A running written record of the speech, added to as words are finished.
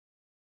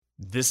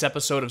This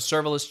episode of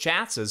Serverless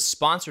Chats is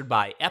sponsored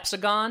by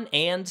Epsagon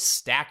and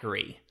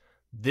Stackery.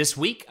 This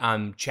week,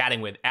 I'm chatting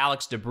with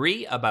Alex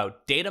Debris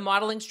about data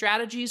modeling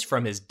strategies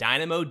from his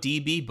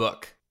DynamoDB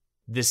book.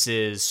 This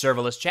is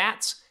Serverless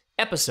Chats,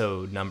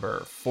 episode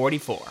number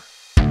 44.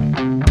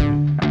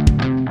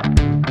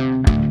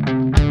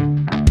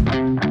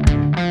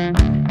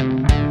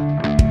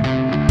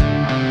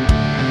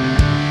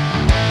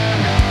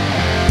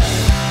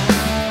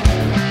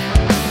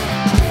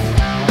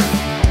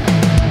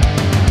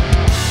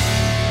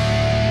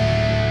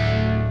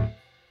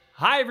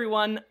 Hi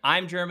everyone,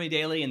 I'm Jeremy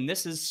Daly and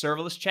this is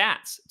Serverless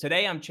Chats.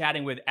 Today I'm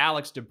chatting with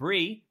Alex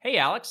Debris. Hey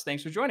Alex,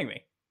 thanks for joining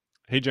me.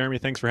 Hey Jeremy,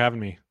 thanks for having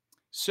me.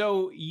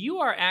 So you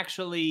are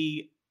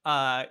actually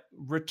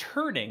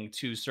returning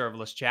to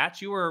Serverless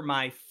Chats. You were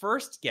my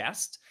first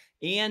guest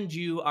and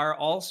you are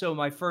also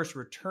my first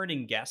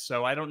returning guest.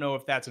 So I don't know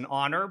if that's an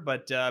honor,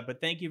 but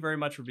thank you very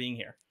much for being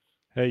here.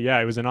 Hey, yeah,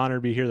 it was an honor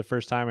to be here the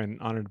first time and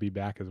honored to be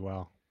back as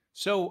well.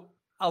 So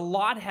a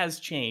lot has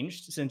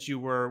changed since you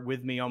were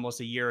with me almost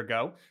a year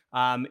ago.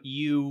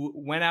 You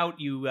went out.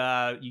 You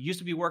used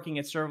to be working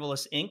at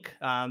Serverless Inc.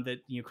 That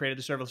you created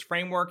the serverless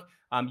framework.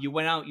 You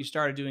went out. You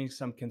started doing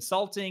some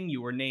consulting.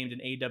 You were named an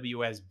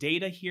AWS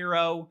Data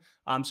Hero.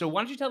 So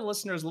why don't you tell the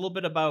listeners a little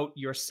bit about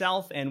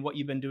yourself and what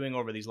you've been doing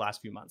over these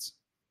last few months?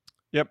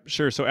 Yep,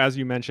 sure. So as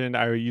you mentioned,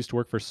 I used to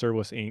work for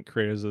Serverless Inc.,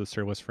 creators of the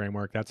serverless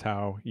framework. That's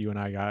how you and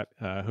I got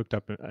hooked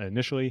up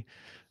initially.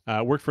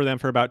 Worked for them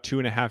for about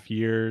 2.5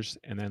 years.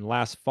 And then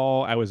last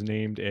fall, I was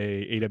named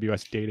a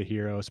AWS Data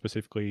Hero,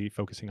 specifically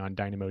focusing on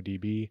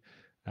DynamoDB,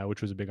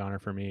 which was a big honor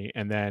for me.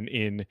 And then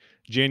in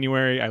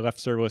January, I left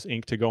Serverless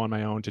Inc. to go on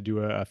my own to do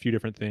a few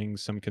different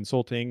things, some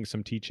consulting,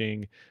 some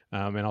teaching,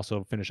 and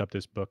also finish up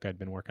this book I'd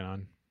been working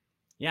on.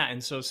 Yeah,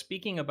 and so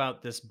speaking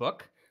about this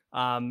book,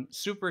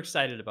 super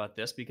excited about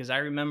this because I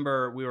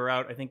remember we were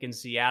out, I think, in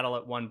Seattle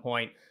at one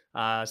point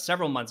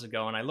several months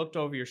ago, and I looked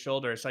over your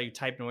shoulder, I saw you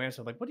typing away, and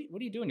so I was like, what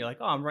are you doing? You're like,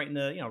 oh, I'm writing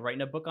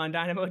a book on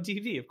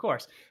DynamoDB, of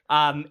course.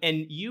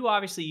 And you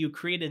obviously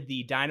created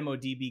the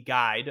DynamoDB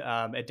guide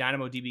at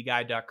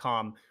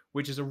dynamodbguide.com,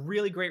 which is a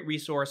really great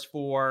resource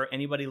for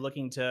anybody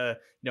looking to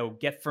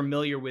get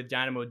familiar with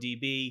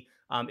DynamoDB.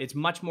 It's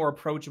much more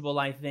approachable,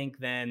 I think,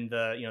 than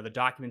the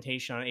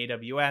documentation on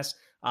AWS.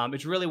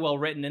 It's really well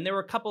written, and there were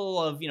a couple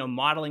of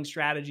modeling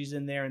strategies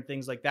in there and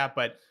things like that.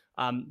 But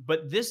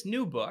this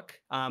new book,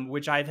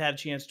 which I've had a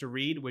chance to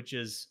read, which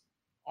is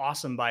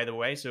awesome, by the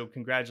way. So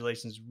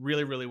congratulations,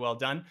 really, really well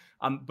done.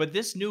 But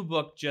this new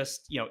book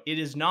it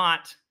is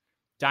not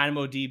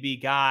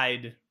DynamoDB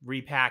guide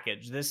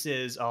repackaged. This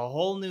is a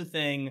whole new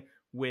thing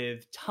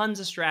with tons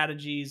of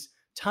strategies,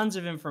 tons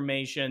of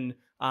information.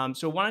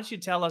 So why don't you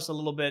tell us a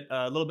little bit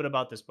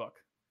about this book?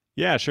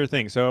 Yeah, sure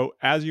thing. So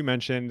as you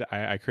mentioned,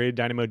 I created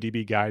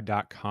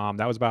dynamodbguide.com.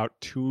 That was about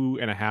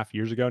 2.5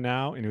 years ago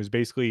now. And it was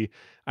basically,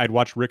 I'd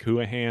watched Rick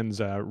Houlihan's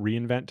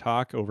reInvent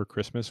talk over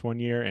Christmas one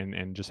year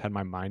and just had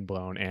my mind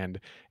blown and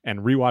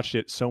rewatched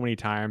it so many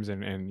times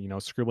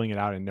and scribbling it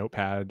out in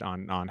Notepad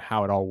on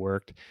how it all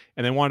worked.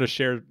 And then wanted to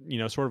share,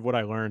 sort of what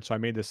I learned. So I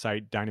made this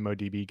site,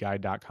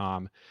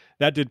 dynamodbguide.com.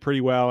 That did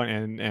pretty well.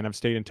 And I've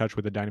stayed in touch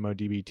with the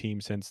DynamoDB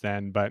team since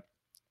then. But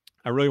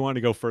I really wanted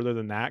to go further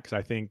than that because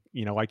I think,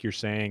 like you're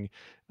saying,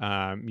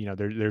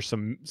 there's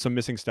some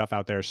missing stuff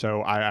out there.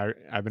 So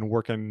I've been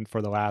working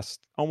for the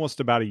last almost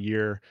about a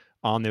year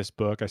on this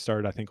book. I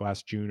started, I think,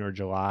 last June or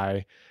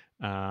July.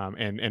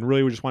 And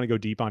really, we just want to go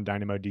deep on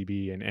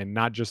DynamoDB and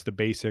not just the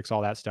basics,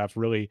 all that stuff,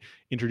 really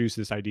introduce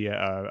this idea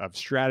of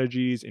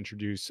strategies,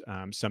 introduce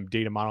some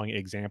data modeling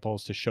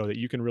examples to show that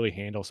you can really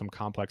handle some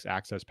complex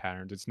access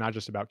patterns. It's not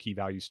just about key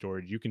value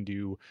storage. You can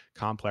do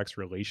complex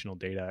relational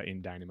data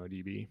in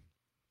DynamoDB.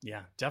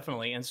 Yeah,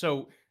 definitely. And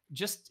so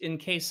just in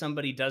case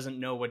somebody doesn't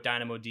know what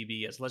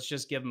DynamoDB is, let's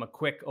just give them a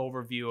quick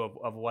overview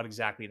of what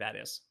exactly that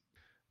is.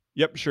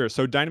 Yep, sure.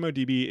 So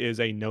DynamoDB is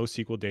a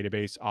NoSQL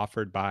database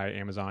offered by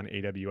Amazon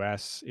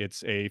AWS.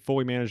 It's a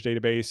fully managed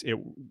database.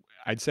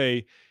 I'd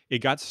say it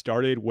got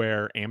started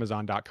where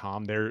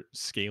Amazon.com, their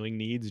scaling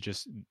needs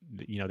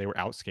they were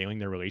outscaling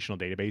their relational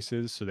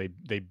databases. So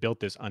they built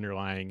this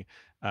underlying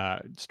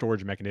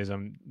storage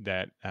mechanism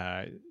that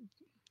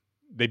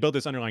they built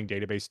this underlying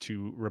database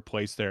to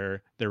replace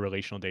their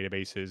relational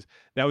databases.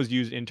 That was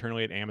used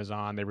internally at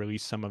Amazon. They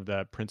released some of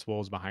the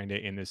principles behind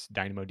it in this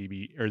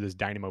DynamoDB or this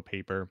Dynamo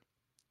paper.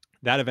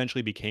 That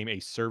eventually became a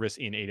service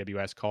in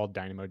AWS called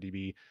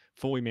DynamoDB,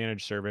 fully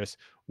managed service,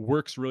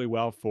 works really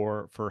well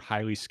for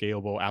highly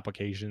scalable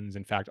applications.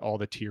 In fact, all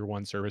the tier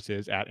 1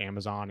 services at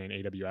Amazon and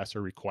AWS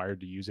are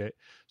required to use it.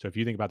 So if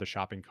you think about the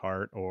shopping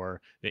cart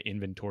or the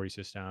inventory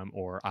system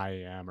or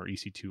IAM or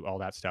EC2, all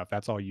that stuff,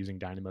 that's all using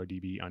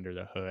DynamoDB under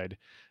the hood.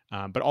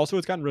 But also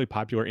it's gotten really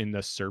popular in the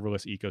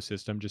serverless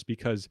ecosystem just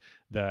because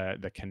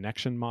the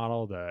connection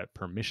model, the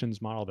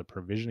permissions model, the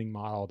provisioning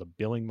model, the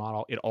billing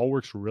model, it all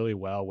works really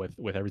well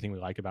with everything we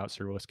like about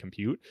serverless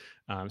compute.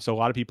 So a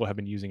lot of people have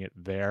been using it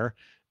there.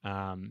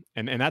 And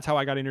that's how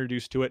I got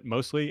introduced to it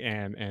mostly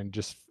and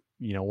just,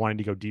 wanting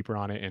to go deeper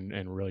on it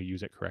and really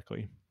use it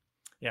correctly.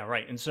 Yeah,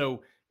 right. And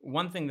so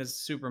one thing that's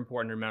super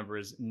important to remember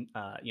is,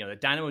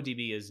 that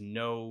DynamoDB is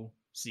no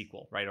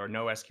SQL, right, or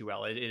no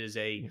SQL. It is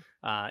a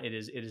Yeah. it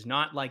is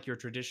not like your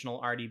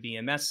traditional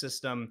RDBMS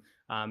system.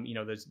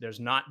 There's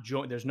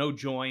no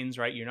joins,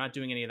 right? You're not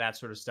doing any of that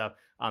sort of stuff.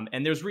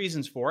 And there's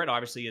reasons for it.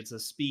 Obviously, it's a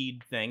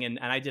speed thing. And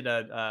I did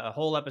a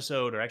whole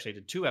episode, or actually I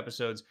did 2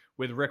 episodes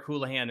with Rick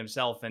Houlihan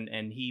himself,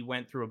 and he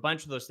went through a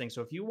bunch of those things.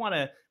 So if you want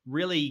to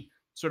really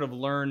sort of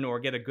learn or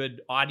get a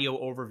good audio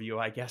overview,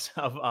 I guess,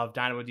 of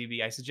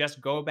DynamoDB, I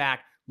suggest go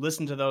back,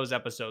 listen to those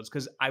episodes,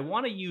 because I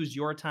want to use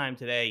your time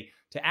today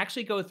to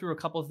actually go through a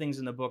couple of things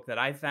in the book that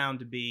I found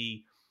to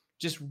be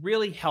just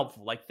really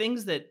helpful, like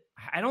things that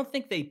I don't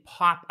think they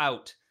pop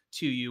out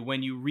to you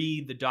when you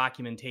read the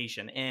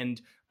documentation.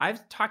 And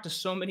I've talked to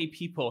so many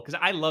people because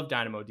I love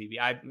DynamoDB.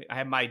 I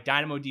have my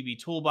DynamoDB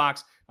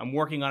toolbox. I'm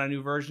working on a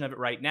new version of it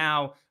right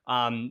now,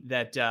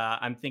 that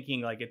I'm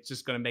thinking like it's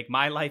just going to make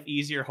my life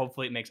easier.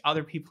 Hopefully, it makes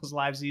other people's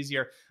lives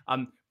easier.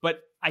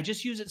 But I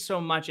just use it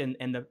so much, and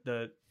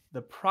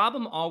the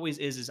problem always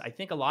is I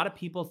think a lot of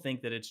people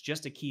think that it's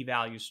just a key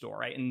value store,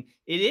 right? And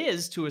it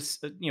is to a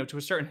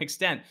certain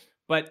extent,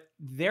 but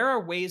there are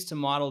ways to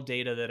model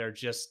data that are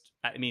just,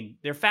 I mean,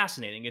 they're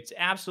fascinating. It's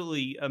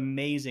absolutely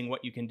amazing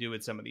what you can do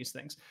with some of these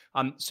things.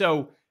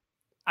 So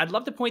I'd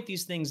love to point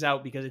these things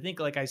out because I think,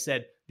 like I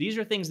said, these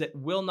are things that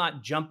will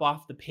not jump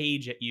off the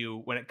page at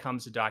you when it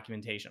comes to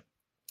documentation.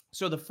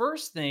 So the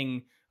first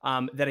thing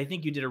that I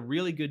think you did a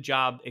really good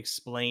job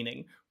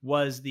explaining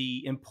was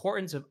the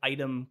importance of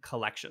item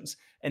collections.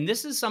 And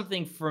this is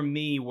something for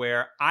me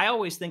where I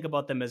always think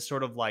about them as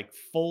sort of like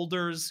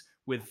folders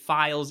with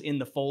files in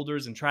the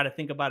folders and try to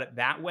think about it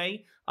that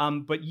way.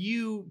 But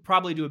you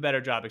probably do a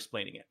better job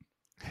explaining it.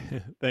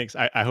 Thanks.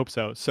 I hope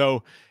so.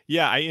 So,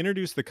 yeah, I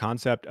introduced the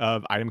concept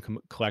of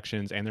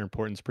collections and their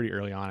importance pretty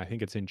early on. I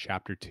think it's in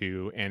chapter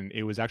 2, and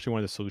it was actually one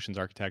of the solutions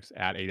architects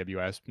at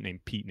AWS named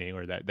Pete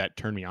Naylor that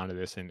turned me onto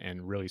this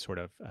and really sort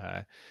of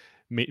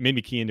made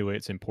me key into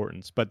its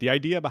importance. But the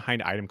idea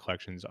behind item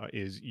collections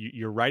is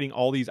you're writing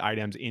all these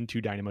items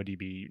into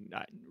DynamoDB.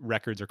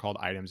 Records are called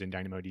items in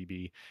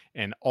DynamoDB,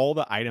 and all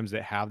the items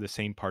that have the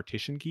same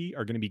partition key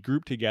are going to be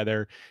grouped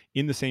together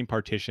in the same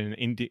partition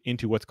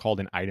into what's called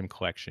an item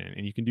collection.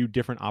 And you can do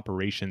different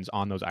operations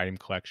on those item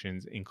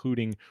collections,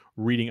 including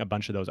reading a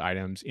bunch of those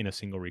items in a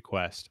single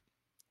request.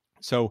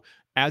 So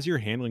as you're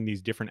handling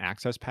these different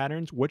access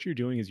patterns, what you're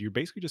doing is you're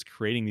basically just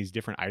creating these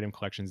different item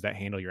collections that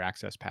handle your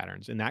access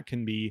patterns. And that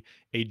can be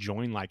a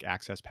join like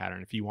access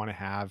pattern. If you want to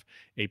have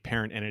a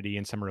parent entity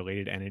and some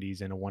related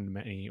entities in a one to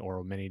many or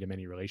a many to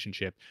many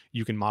relationship,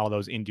 you can model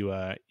those into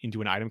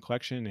an item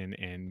collection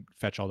and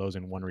fetch all those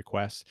in one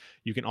request.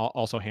 You can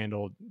also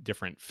handle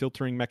different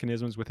filtering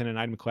mechanisms within an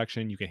item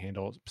collection. You can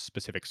handle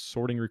specific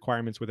sorting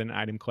requirements within an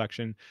item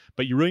collection.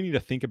 But you really need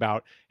to think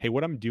about, hey,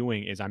 what I'm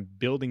doing is I'm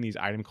building these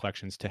item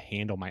collections to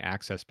handle my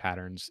access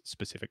patterns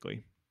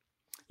specifically.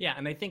 Yeah,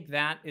 and I think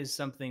that is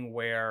something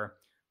where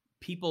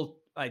people,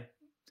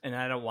 and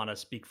I don't want to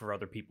speak for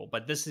other people,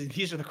 but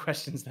these are the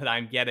questions that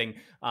I'm getting,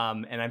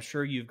 and I'm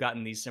sure you've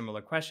gotten these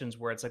similar questions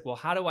where it's like, well,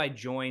 how do I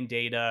join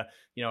data?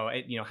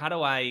 How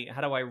do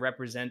I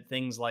represent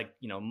things like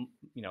I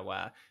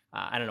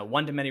don't know,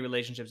 one to many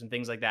relationships and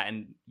things like that?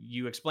 And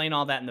you explain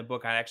all that in the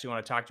book. I actually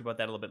want to talk to you about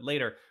that a little bit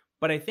later.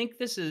 But I think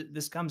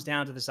this comes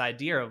down to this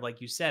idea of, like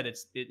you said,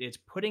 it's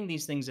putting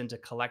these things into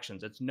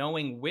collections. It's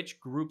knowing which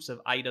groups of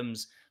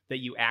items that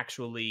you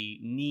actually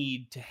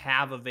need to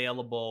have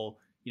available,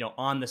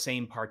 on the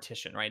same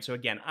partition, right? So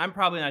again, I'm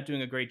probably not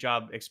doing a great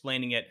job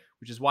explaining it,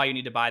 which is why you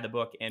need to buy the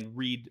book and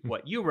read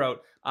what you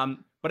wrote.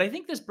 But I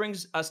think this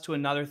brings us to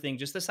another thing,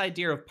 just this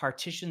idea of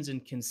partitions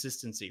and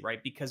consistency,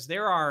 right? Because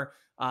there are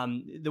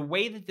the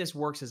way that this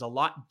works is a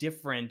lot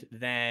different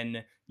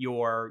than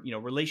your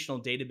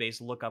relational database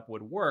lookup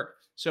would work.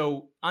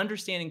 So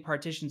understanding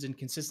partitions and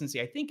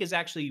consistency, I think, is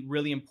actually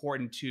really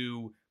important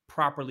to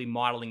properly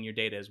modeling your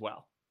data as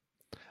well.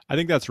 I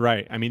think that's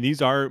right. I mean,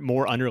 these are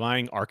more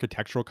underlying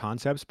architectural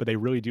concepts, but they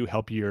really do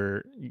help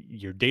your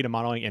data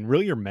modeling and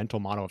really your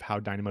mental model of how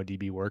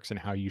DynamoDB works and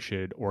how you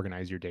should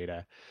organize your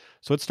data.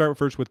 So let's start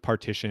first with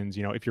partitions.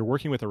 If you're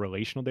working with a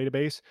relational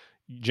database,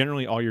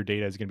 generally all your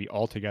data is going to be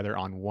all together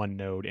on one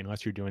node,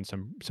 unless you're doing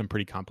some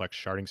pretty complex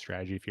sharding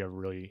strategy if you have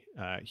really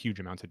huge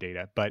amounts of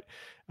data. But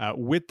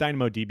with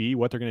DynamoDB,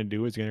 what they're going to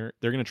do is they're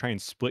going to try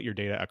and split your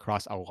data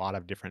across a lot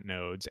of different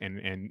nodes,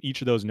 and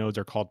each of those nodes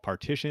are called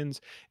partitions.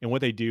 And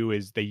what they do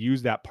is they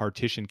use that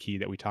partition key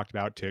that we talked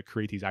about to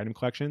create these item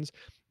collections.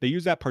 They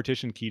use that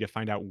partition key to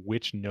find out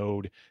which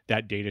node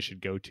that data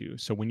should go to.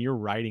 So when you're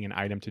writing an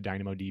item to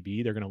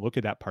DynamoDB, they're going to look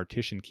at that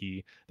partition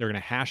key, they're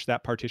going to hash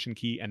that partition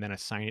key, and then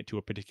assign it to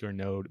a particular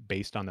node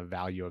based on the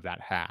value of that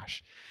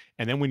hash.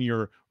 And then when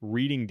you're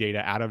reading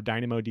data out of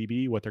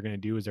DynamoDB, what they're going to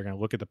do is they're going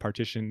to look at the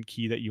partition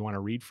key that you want to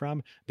read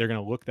from. They're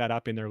going to look that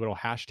up in their little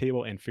hash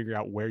table and figure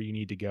out where you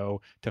need to go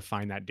to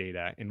find that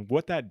data. And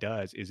what that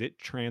does is it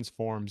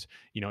transforms,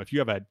 if you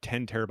have a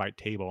 10 terabyte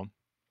table,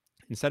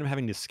 instead of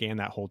having to scan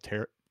that whole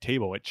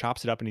table. It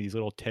chops it up into these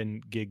little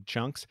 10 gig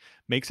chunks,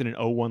 makes it an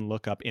O1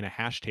 lookup in a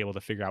hash table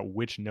to figure out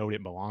which node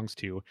it belongs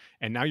to.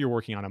 And now you're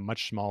working on a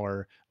much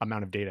smaller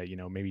amount of data,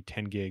 maybe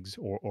 10 gigs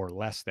or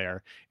less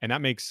there. And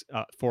that makes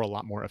for a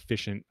lot more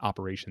efficient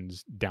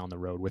operations down the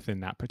road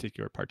within that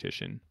particular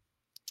partition.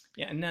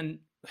 Yeah, and then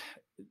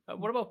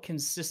what about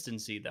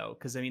consistency though?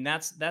 Because I mean,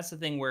 that's the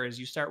thing. Where as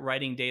you start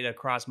writing data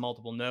across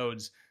multiple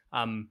nodes,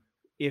 um,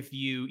 if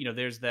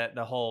there's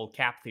the whole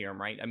cap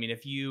theorem, right? I mean,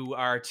 if you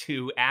are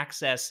to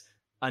access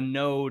a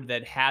node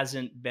that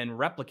hasn't been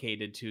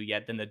replicated to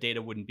yet, then the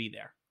data wouldn't be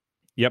there.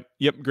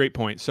 Yep, great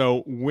point.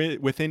 So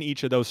within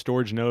each of those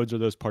storage nodes or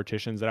those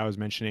partitions that I was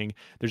mentioning,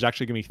 there's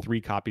actually going to be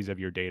 3 copies of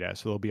your data.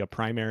 So there'll be a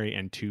primary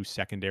and 2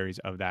 secondaries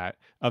of that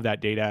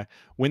data.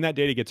 When that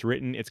data gets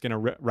written, it's going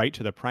to write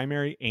to the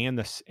primary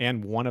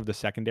and one of the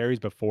secondaries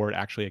before it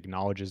actually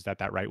acknowledges that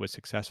that write was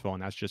successful,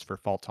 and that's just for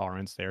fault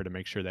tolerance there to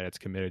make sure that it's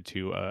committed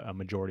to a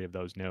majority of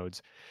those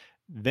nodes.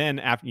 Then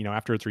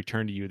after it's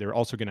returned to you, they're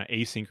also going to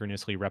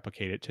asynchronously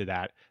replicate it to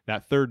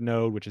that third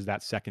node, which is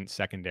that second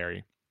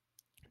secondary.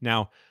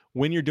 Now,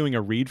 when you're doing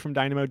a read from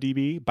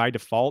DynamoDB, by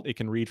default, it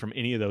can read from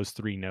any of those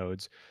 3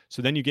 nodes.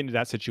 So then you get into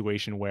that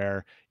situation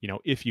where,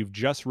 if you've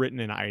just written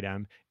an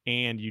item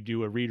and you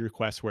do a read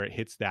request where it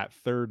hits that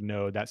third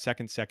node, that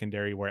second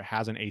secondary where it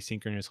hasn't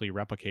asynchronously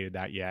replicated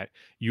that yet,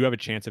 you have a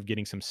chance of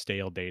getting some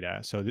stale data.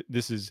 So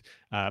this is,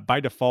 by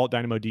default,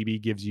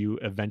 DynamoDB gives you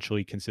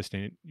eventually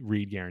consistent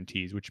read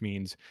guarantees, which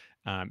means,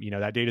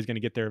 that data is going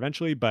to get there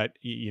eventually, but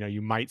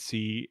you might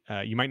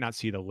not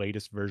see the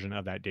latest version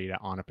of that data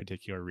on a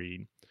particular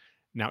read.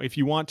 Now, if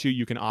you want to,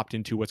 you can opt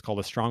into what's called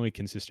a strongly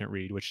consistent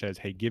read, which says,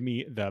 hey, give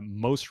me the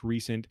most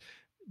recent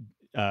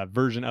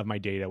version of my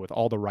data with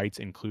all the writes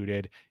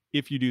included.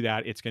 If you do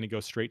that, it's going to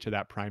go straight to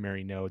that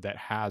primary node that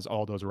has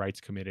all those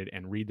writes committed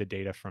and read the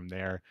data from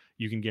there.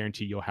 You can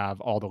guarantee you'll have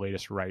all the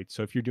latest writes.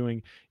 So if you're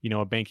doing,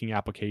 a banking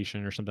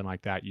application or something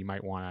like that, you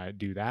might want to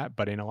do that.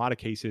 But in a lot of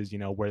cases,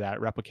 where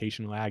that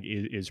replication lag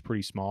is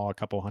pretty small, a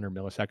couple hundred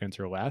milliseconds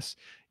or less,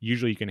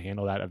 usually you can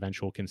handle that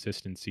eventual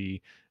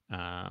consistency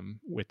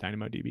with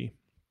DynamoDB.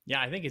 Yeah,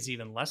 I think it's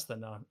even less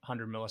than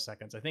 100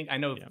 milliseconds. I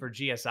know Yeah. for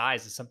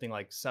GSIs, it's something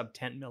like sub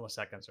 10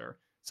 milliseconds or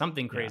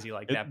something Yeah. crazy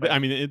like that.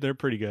 But They're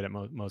pretty good at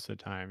most of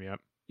the time. Yep.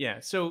 yeah,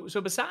 so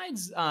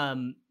besides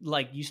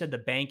like you said, the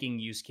banking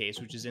use case,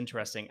 which is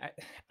interesting,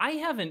 I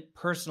haven't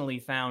personally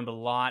found a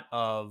lot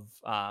of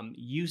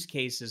use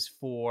cases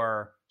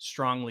for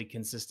strongly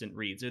consistent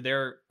reads. Are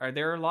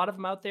there a lot of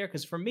them out there?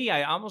 Because for me,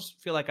 I almost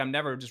feel like I'm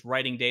never just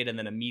writing data and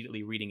then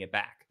immediately reading it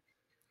back.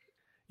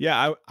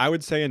 Yeah, I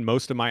would say in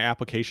most of my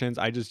applications,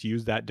 I just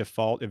use that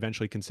default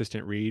eventually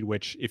consistent read,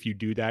 which if you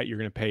do that, you're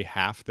going to pay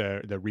half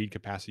the read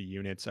capacity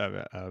units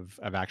of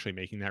actually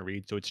making that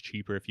read. So it's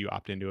cheaper if you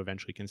opt into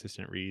eventually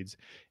consistent reads.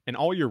 And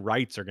all your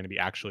writes are going to be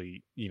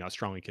actually,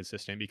 strongly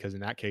consistent because in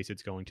that case,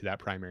 it's going to that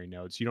primary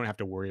node. So you don't have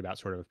to worry about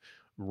sort of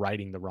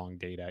writing the wrong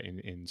data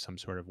in some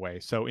sort of way.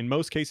 So in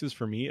most cases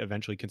for me,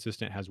 eventually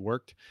consistent has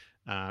worked.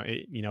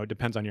 It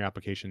depends on your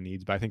application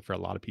needs, but I think for a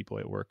lot of people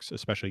it works,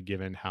 especially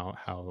given how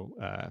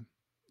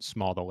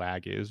small the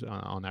lag is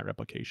on that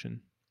replication.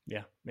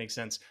 Yeah, makes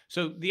sense.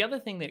 So the other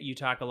thing that you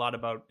talk a lot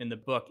about in the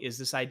book is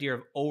this idea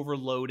of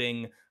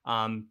overloading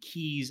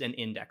keys and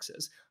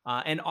indexes.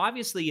 And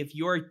obviously, if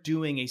you're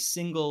doing a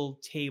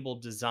single table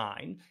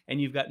design and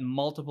you've got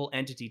multiple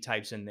entity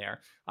types in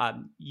there,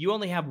 you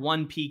only have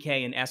one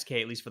PK and SK,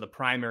 at least for the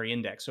primary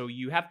index. So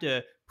you have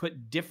to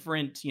put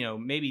different,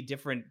 maybe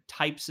different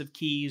types of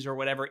keys or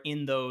whatever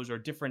in those, or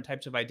different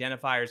types of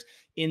identifiers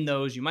in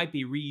those. You might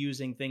be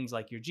reusing things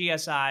like your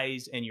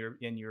GSIs and your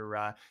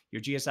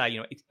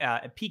GSI,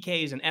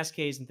 PKs and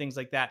SKs and things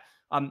like that.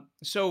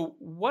 So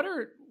what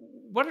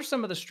are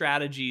some of the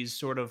strategies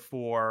sort of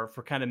for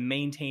kind of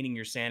maintaining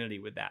your sanity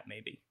with that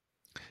maybe?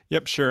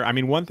 Yep, sure. I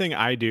mean, one thing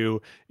I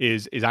do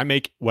is I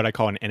make what I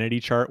call an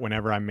entity chart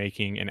whenever I'm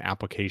making an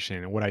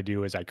application. And what I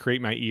do is I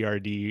create my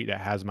ERD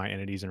that has my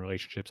entities and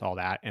relationships, all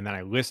that, and then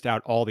I list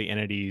out all the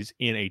entities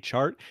in a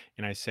chart,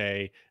 and I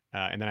say,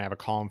 and then I have a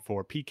column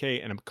for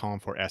PK and a column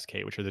for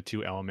SK, which are the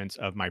 2 elements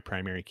of my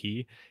primary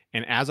key.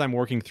 And as I'm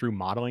working through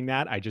modeling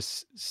that, I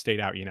just state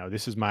out,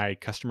 this is my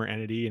customer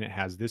entity and it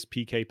has this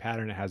PK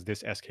pattern, it has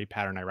this SK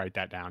pattern. I write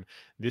that down.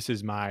 This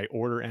is my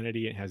order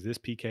entity, it has this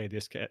PK,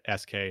 this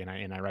SK,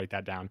 and I write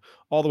that down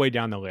all the way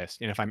down the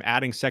list. And if I'm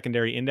adding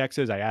secondary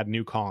indexes, I add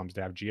new columns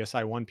that have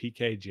GSI1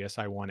 PK,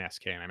 GSI1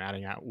 SK, and I'm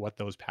adding out what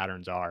those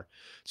patterns are.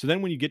 So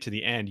then when you get to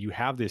the end, you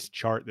have this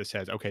chart that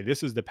says, okay,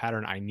 this is the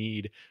pattern I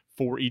need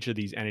for each of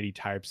these entity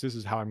types. This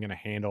is how I'm going to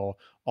handle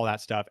all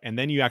that stuff. And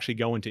then you actually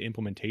go into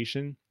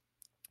implementation,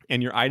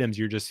 and your items,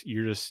 you're just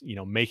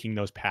making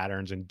those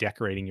patterns and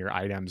decorating your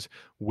items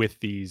with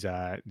these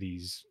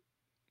GSI1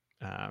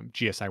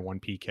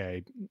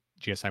 PK,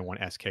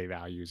 GSI1 SK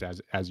values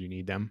as you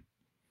need them.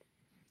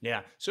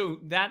 Yeah. So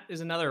that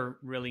is another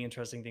really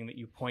interesting thing that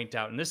you point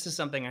out, and this is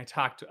something I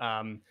talked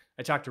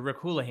to Rick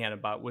Houlihan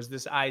about, was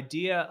this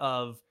idea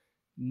of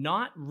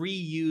not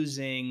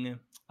reusing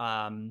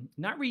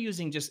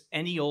just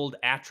any old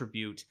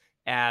attribute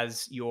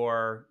as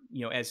your,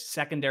 as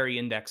secondary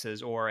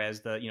indexes, or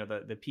as the,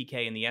 the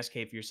PK and the SK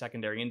for your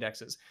secondary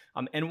indexes.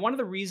 And one of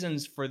the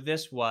reasons for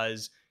this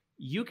was,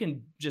 you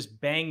can just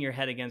bang your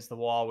head against the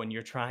wall when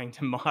you're trying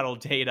to model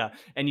data,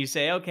 and you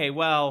say, okay,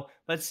 well,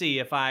 let's see,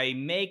 if I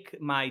make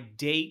my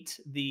date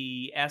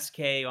the SK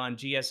on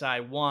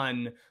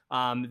GSI1,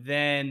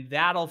 then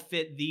that'll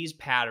fit these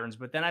patterns.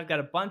 But then I've got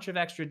a bunch of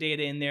extra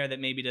data in there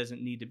that maybe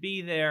doesn't need to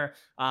be there,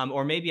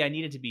 or maybe I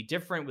need it to be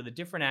different with a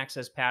different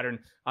access pattern.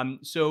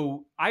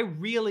 So I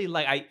really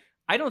like,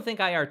 I don't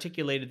think I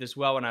articulated this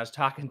well when I was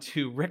talking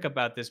to Rick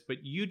about this,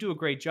 but you do a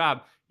great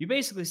job. You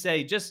basically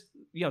say, just,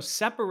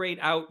 separate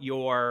out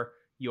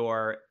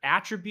your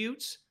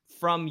attributes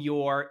from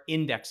your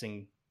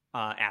indexing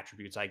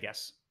attributes, I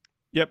guess.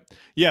 Yep.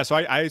 Yeah. So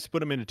I split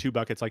them into two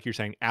buckets, like you're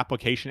saying,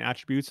 application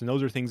attributes, and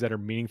those are things that are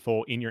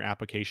meaningful in your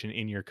application,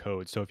 in your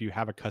code. So if you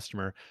have a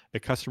customer, the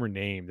customer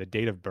name, the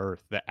date of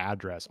birth, the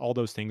address, all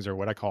those things are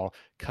what I call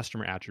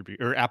customer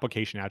attribute or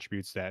application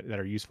attributes that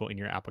are useful in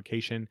your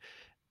application.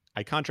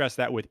 I contrast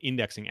that with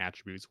indexing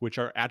attributes, which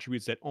are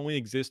attributes that only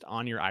exist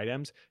on your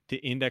items to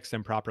index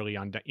them properly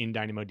in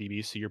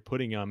DynamoDB. So you're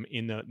putting them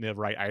in the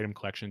right item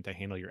collection to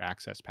handle your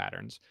access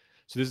patterns.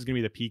 So this is going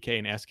to be the PK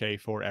and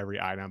SK for every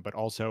item, but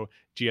also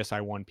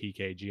GSI1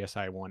 PK,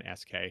 GSI1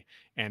 SK.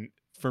 And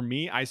for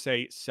me, I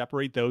say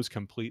separate those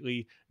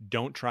completely.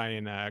 Don't try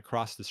and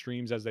cross the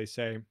streams, as they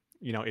say.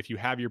 If you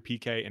have your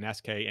PK and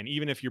SK, and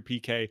even if your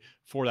PK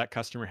for that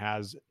customer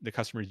has the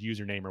customer's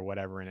username or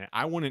whatever in it,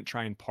 I wouldn't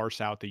try and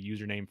parse out the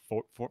username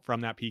from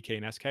that PK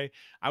and SK.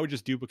 I would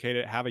just duplicate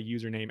it, have a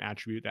username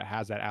attribute that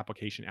has that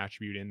application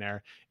attribute in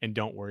there, and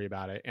don't worry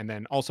about it. And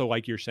then also,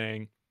 like you're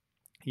saying,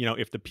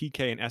 if the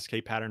PK and SK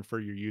pattern for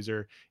your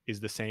user is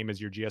the same as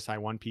your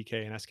GSI1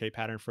 PK and SK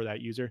pattern for that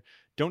user,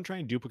 don't try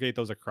and duplicate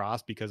those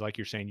across, because like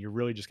you're saying, you're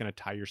really just going to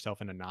tie yourself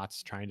into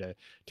knots trying to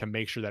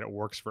make sure that it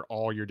works for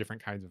all your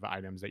different kinds of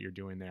items that you're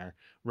doing there.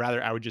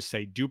 Rather, I would just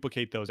say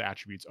duplicate those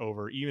attributes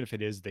over, even if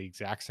it is the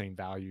exact same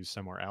values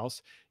somewhere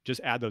else. Just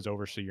add those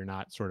over so you're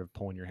not sort of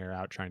pulling your hair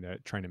out trying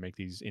to make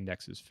these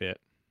indexes fit.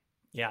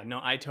 Yeah,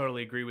 no, I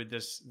totally agree with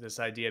this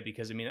idea,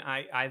 because I mean,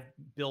 I've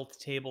built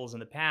tables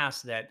in the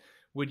past that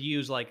would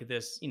use like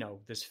this,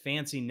 this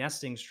fancy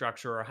nesting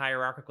structure or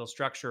hierarchical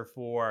structure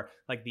for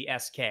like the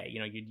SK.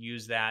 You'd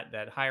use that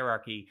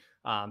hierarchy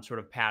sort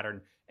of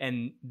pattern,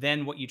 and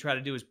then what you try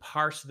to do is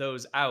parse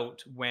those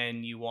out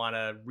when you want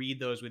to read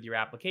those with your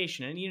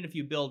application. And even if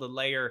you build a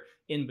layer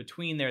in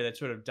between there that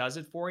sort of does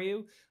it for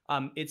you,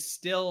 it's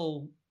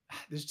still,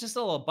 there's just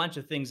a bunch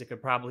of things that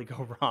could probably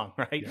go wrong,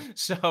 right? Yeah.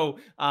 So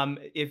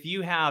if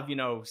you have,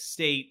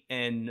 state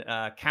and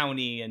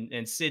county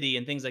and city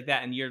and things like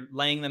that, and you're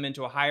laying them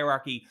into a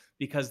hierarchy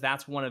because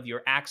that's one of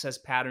your access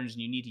patterns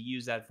and you need to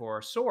use that for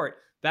a sort,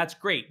 that's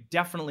great.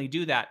 Definitely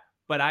do that.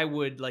 But I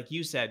would, like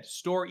you said,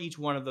 store each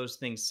one of those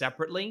things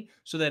separately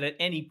so that at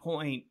any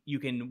point you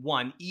can,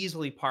 one,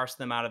 easily parse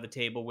them out of the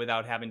table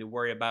without having to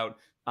worry about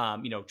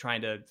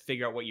trying to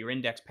figure out what your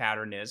index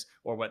pattern is,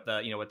 or what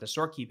the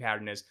sort key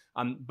pattern is.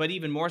 But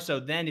even more so,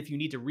 then if you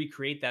need to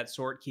recreate that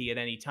sort key at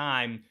any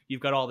time,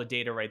 you've got all the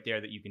data right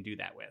there that you can do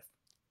that with.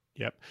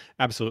 Yep,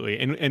 absolutely.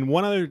 And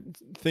one other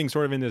thing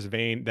sort of in this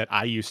vein that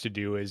I used to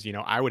do is,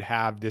 I would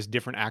have this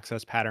different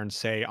access pattern,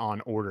 say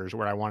on orders,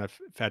 where I want to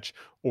fetch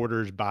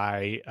orders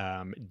by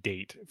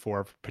date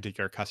for a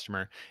particular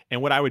customer.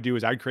 And what I would do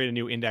is I'd create a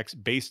new index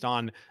based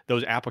on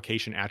those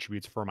application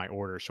attributes for my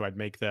order. So I'd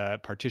make the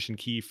partition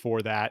key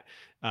for that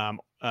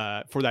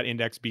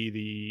index be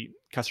the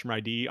customer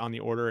ID on the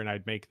order, and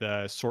I'd make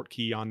the sort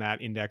key on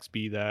that index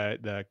be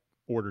the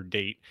order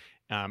date,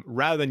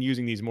 rather than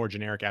using these more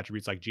generic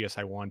attributes like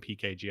GSI1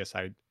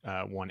 PK,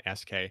 GSI1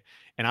 SK.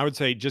 And I would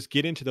say just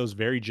get into those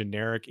very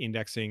generic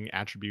indexing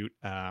attribute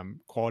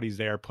qualities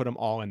there, put them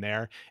all in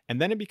there, and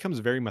then it becomes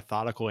very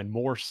methodical and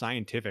more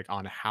scientific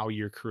on how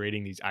you're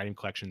creating these item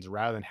collections,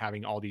 rather than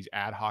having all these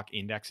ad hoc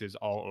indexes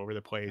all over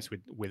the place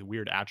with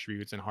weird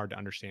attributes and hard to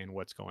understand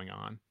what's going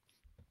on.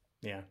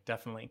 Yeah,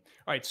 definitely.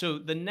 All right. So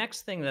the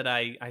next thing that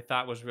I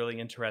thought was really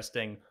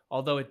interesting,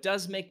 although it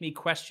does make me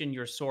question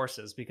your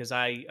sources, because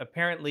I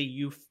apparently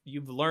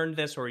you've learned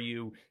this, or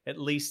you at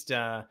least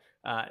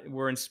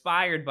were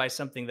inspired by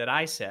something that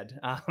I said,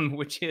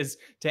 which is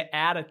to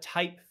add a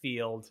type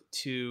field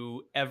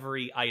to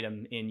every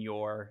item in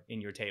your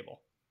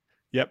table.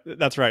 Yep,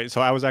 that's right. So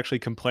I was actually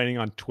complaining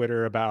on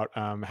Twitter about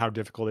how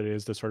difficult it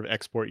is to sort of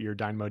export your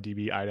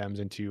DynamoDB items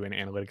into an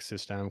analytics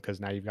system,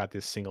 because now you've got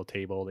this single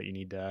table that you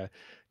need to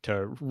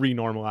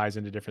renormalize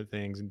into different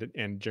things.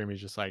 And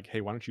Jeremy's just like, hey,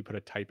 why don't you put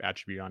a type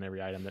attribute on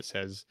every item that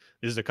says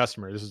this is a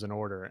customer, this is an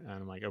order? And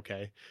I'm like,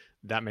 okay,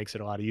 that makes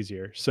it a lot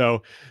easier.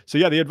 So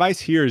yeah, the advice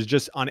here is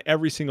just on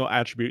every single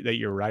attribute that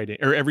you're writing,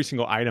 or every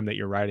single item that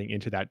you're writing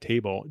into that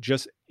table,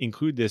 just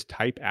include this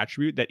type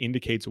attribute that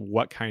indicates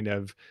what kind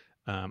of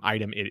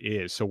item it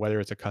is. So whether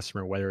it's a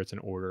customer, whether it's an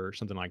order or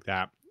something like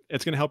that,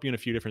 it's going to help you in a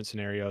few different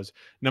scenarios.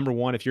 Number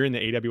one, if you're in the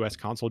AWS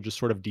console, just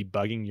sort of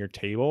debugging your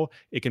table,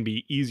 it can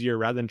be easier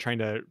rather than trying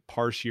to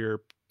parse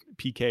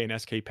PK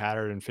and SK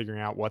pattern and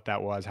figuring out what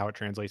that was, how it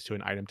translates to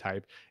an item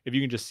type. If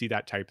you can just see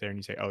that type there and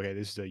you say, okay,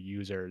 this is a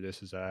user,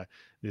 this is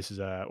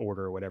a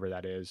order, whatever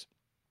that is.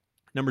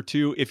 Number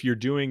two, if you're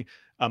doing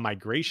a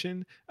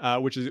migration,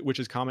 which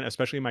is common,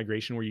 especially a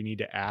migration where you need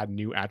to add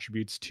new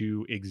attributes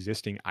to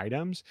existing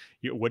items,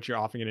 what you're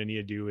often going to need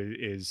to do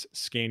is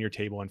scan your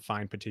table and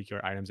find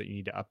particular items that you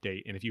need to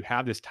update. And if you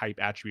have this type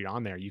attribute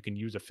on there, you can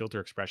use a filter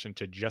expression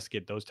to just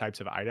get those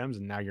types of items.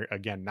 And now you're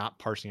again not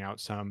parsing out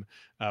some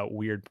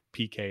weird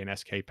PK and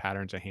SK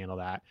pattern to handle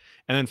that.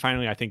 And then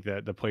finally, I think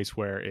the place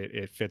where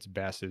it fits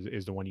best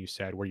is the one you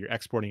said, where you're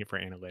exporting it for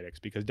analytics,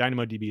 because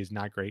DynamoDB is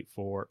not great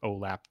for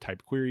OLAP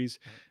type queries.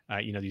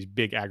 These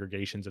big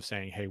aggregations of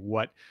saying, hey,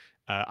 what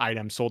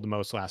item sold the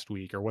most last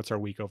week, or what's our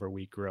week over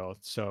week growth.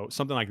 So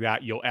something like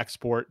that, you'll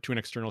export to an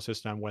external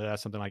system, whether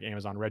that's something like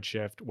Amazon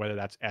Redshift, whether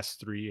that's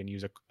S3, and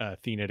use a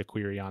Athena to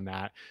query on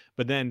that.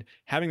 But then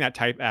having that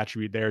type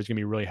attribute there is going to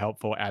be really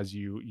helpful as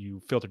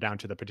you filter down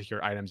to the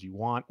particular items you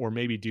want, or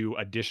maybe do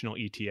additional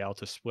ETL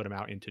to split them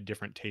out into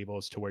different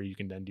tables to where you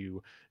can then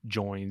do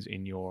joins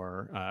in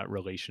your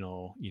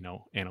relational,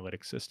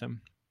 analytics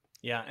system.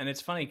 Yeah, and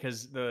it's funny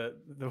because the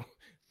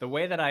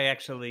way that I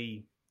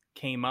actually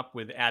came up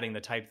with adding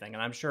the type thing,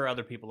 and I'm sure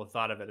other people have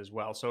thought of it as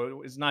well,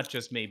 so it's not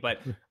just me, but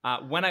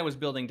when I was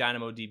building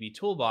DynamoDB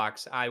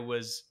Toolbox, I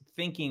was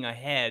thinking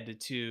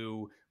ahead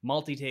to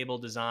multi-table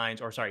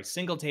designs, or sorry,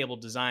 single table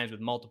designs with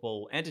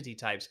multiple entity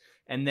types,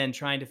 and then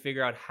trying to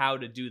figure out how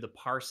to do the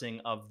parsing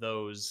of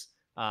those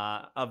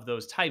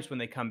types when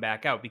they come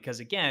back out. Because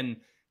again,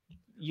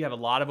 you have a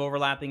lot of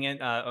overlapping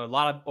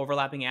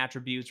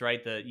attributes,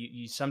 right?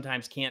 You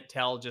sometimes can't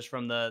tell just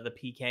from the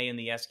PK and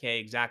the SK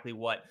exactly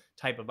what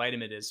type of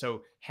item it is.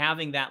 So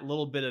having that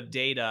little bit of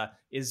data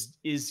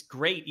is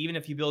great, even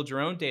if you build your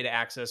own data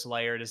access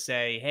layer to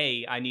say,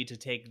 hey, I need to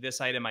take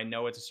this item. I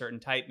know it's a certain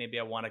type. Maybe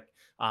I want to,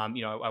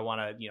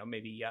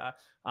 maybe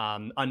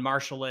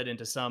unmarshal it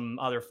into some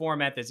other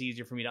format that's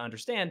easier for me to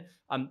understand.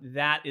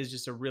 That is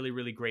just a really,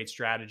 really great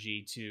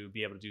strategy to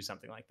be able to do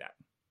something like that.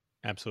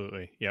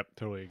 Absolutely. Yep.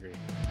 Totally agree.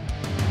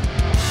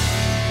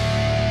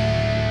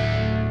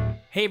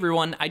 Hey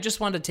everyone, I just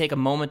wanted to take a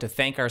moment to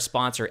thank our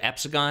sponsor,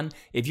 Epsagon.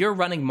 If you're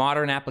running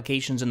modern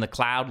applications in the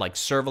cloud like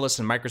serverless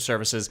and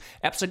microservices,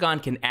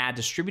 Epsagon can add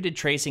distributed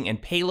tracing and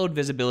payload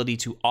visibility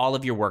to all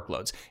of your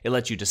workloads. It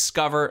lets you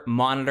discover,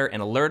 monitor,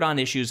 and alert on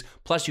issues,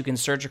 plus you can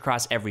search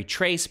across every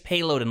trace,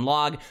 payload, and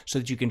log so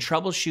that you can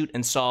troubleshoot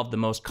and solve the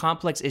most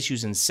complex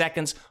issues in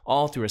seconds,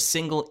 all through a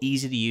single,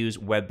 easy-to-use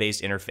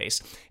web-based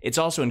interface. It's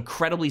also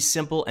incredibly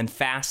simple and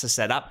fast to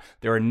set up.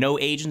 There are no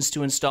agents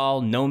to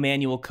install, no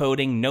manual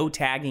coding, no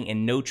tagging,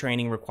 and no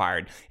training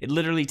required. It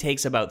literally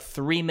takes about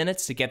 3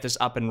 minutes to get this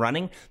up and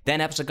running. Then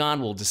Epsagon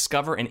will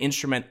discover and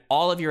instrument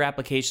all of your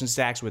application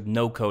stacks with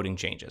no coding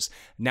changes.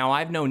 Now,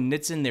 I've known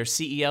Nitzan, their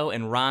CEO,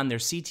 and Ron, their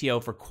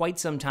CTO, for quite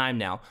some time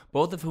now,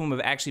 both of whom have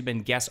actually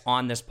been guests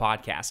on this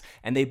podcast,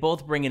 and they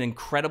both bring an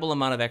incredible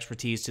amount of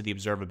expertise to the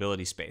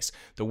observability space.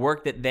 The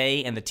work that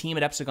they and the team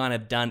at Epsagon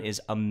have done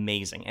is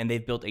amazing, and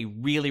they've built a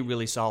really,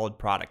 really solid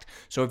product.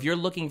 So if you're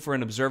looking for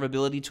an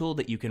observability tool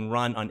that you can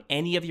run on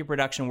any of your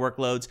production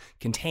workloads,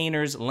 containers,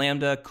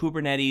 Lambda,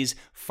 Kubernetes,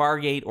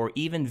 Fargate, or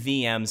even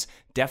VMs,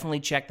 definitely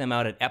check them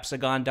out at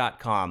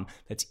epsagon.com.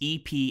 That's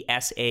EPSAGON.com.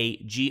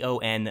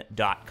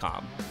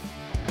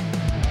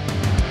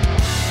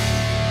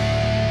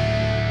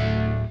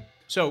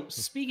 So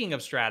speaking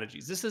of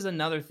strategies, this is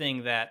another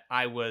thing that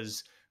I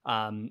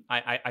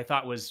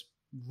thought was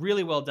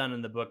really well done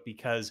in the book,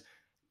 because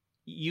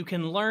you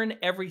can learn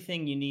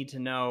everything you need to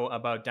know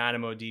about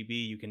DynamoDB.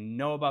 You can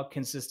know about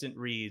consistent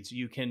reads.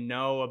 You can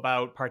know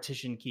about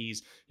partition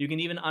keys. You can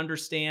even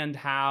understand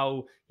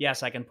how,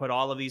 yes, I can put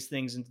all of these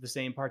things into the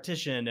same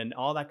partition and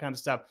all that kind of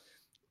stuff.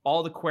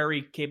 All the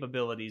query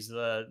capabilities,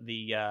 the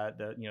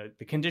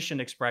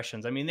condition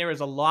expressions. I mean, there is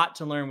a lot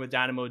to learn with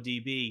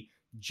DynamoDB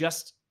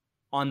just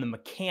on the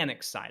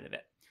mechanics side of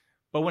it.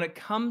 But when it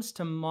comes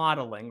to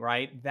modeling,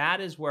 right,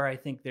 that is where I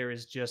think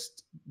there's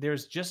just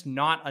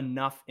not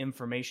enough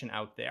information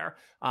out there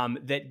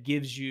that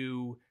gives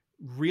you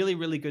really,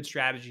 really good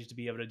strategies to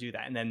be able to do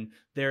that. And then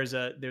there's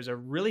a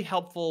really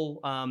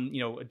helpful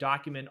a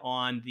document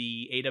on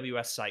the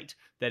AWS site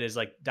that is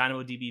like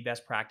DynamoDB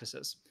best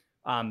practices.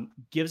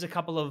 Gives a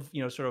couple of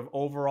sort of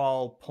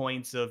overall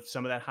points of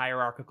some of that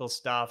hierarchical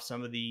stuff,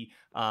 some of the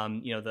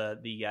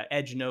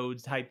edge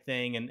nodes type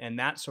thing, and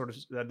that sort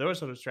of those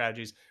sort of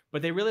strategies,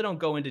 but they really don't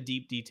go into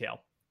deep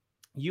detail.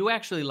 You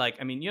actually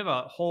you have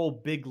a whole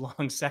big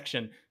long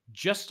section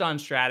just on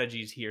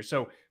strategies here.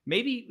 So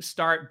maybe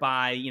start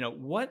by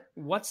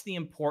what's the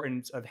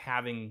importance of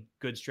having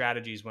good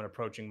strategies when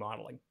approaching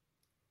modeling.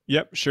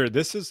 Yep, sure.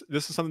 This is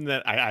something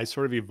that I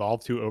sort of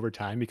evolved to over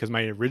time, because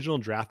my original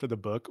draft of the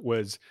book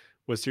was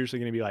seriously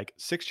going to be like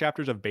 6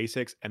 chapters of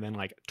basics and then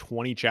like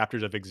 20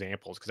 chapters of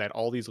examples, because I had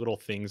all these little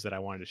things that I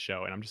wanted to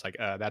show, and I'm just like,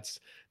 that's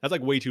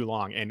like way too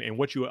long. And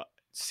what you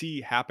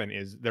see happen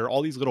is there are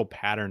all these little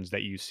patterns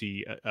that you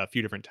see a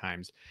few different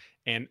times.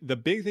 And the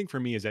big thing for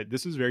me is that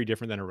this is very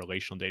different than a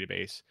relational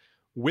database,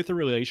 with a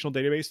relational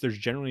database, there's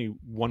generally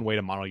one way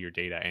to model your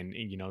data, and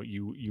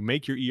you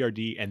make your ERD,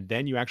 and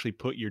then you actually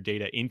put your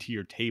data into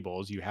your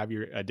tables. You have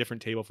your a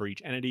different table for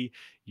each entity.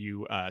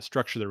 You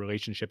structure the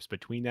relationships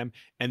between them,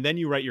 and then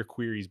you write your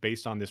queries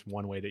based on this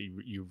one way that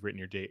you've written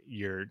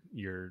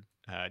your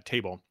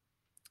table.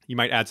 You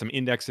might add some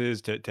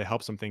indexes to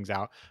help some things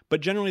out,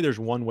 but generally there's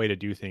one way to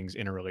do things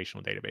in a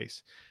relational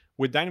database.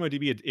 With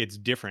DynamoDB, it's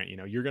different.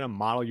 You're going to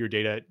model your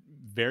data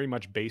very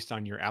much based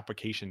on your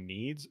application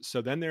needs.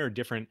 So then there are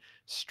different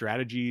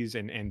strategies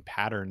and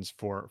patterns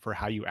for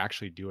how you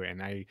actually do it.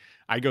 And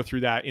I go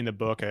through that in the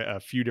book, a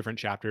few different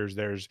chapters.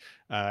 There's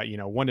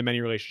one-to-many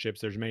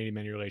relationships, there's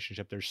many-to-many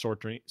relationship, there's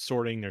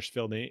sorting, there's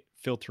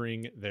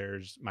filtering,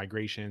 there's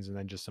migrations, and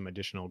then just some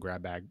additional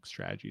grab bag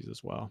strategies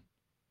as well.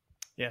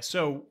 Yeah.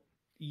 So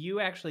you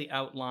actually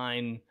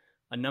outline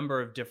a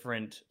number of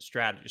different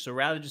strategies. So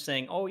rather than just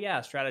saying, "Oh yeah,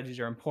 strategies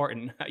are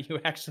important," you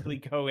actually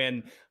go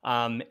in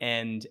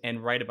and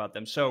write about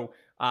them. So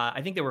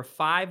I think there were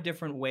 5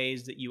 different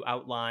ways that you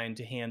outlined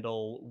to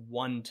handle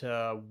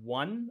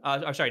one-to-one.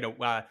 Sorry, no,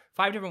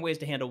 5 different ways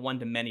to handle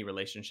one-to-many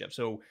relationships.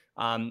 So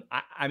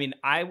I mean,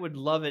 I would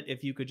love it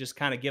if you could just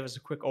kind of give us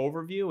a quick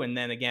overview, and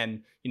then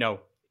again,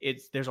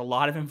 there's a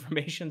lot of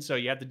information, so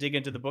you have to dig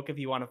into the book if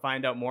you want to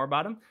find out more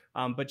about them.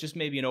 But just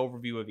maybe an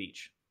overview of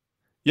each.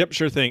 Yep,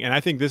 sure thing. And I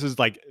think this is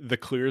like the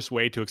clearest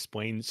way to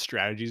explain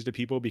strategies to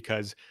people,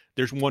 because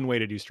there's one way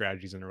to do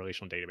strategies in a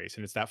relational database,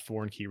 and it's that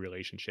foreign key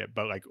relationship.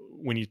 But like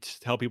when you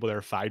tell people there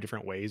are 5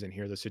 different ways and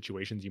here are the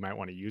situations you might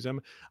want to use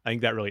them, I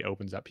think that really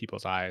opens up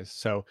people's eyes.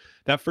 So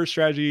that first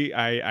strategy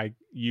I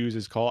use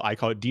I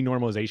call it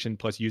denormalization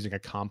plus using a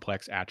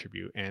complex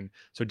attribute. And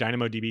so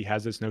DynamoDB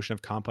has this notion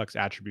of complex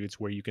attributes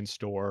where you can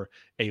store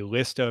a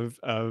list of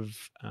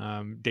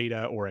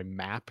data, or a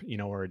map,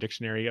 or a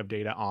dictionary of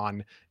data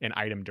on an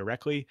item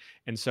directly.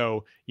 And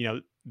so,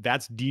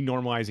 that's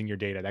denormalizing your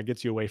data. That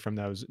gets you away from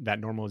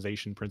that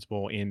normalization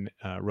principle in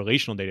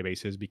relational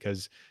databases,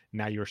 because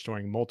now you're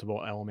storing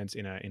multiple elements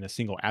in a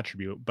single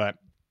attribute. But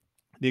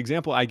the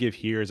example I give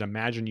here is,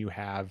 imagine you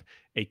have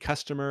a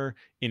customer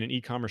in an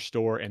e-commerce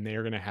store, and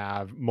they're going to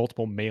have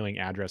multiple mailing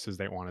addresses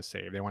they want to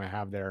save. They want to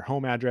have their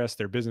home address,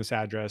 their business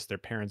address, their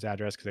parents'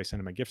 address, because they send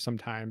them a gift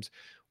sometimes.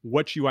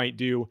 What you might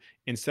do,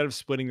 instead of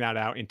splitting that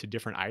out into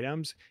different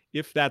items,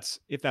 if that's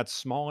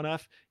small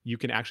enough, you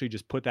can actually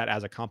just put that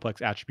as a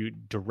complex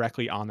attribute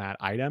directly on that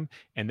item.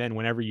 And then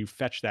whenever you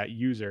fetch that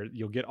user,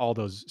 you'll get all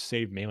those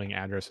saved mailing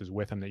addresses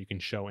with them that you can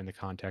show in the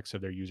context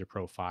of their user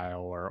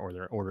profile, or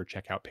their order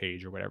checkout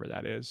page, or whatever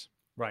that is.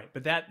 Right.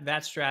 But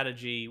that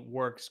strategy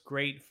works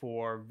great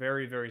for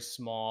very, very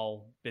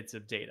small bits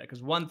of data.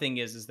 Because one thing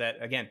is that,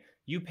 again,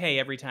 you pay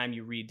every time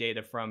you read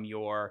data from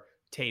your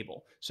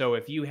table. So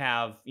if you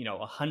have,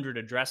 100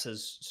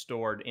 addresses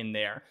stored in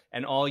there,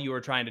 and all you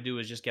are trying to do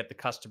is just get the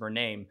customer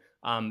name,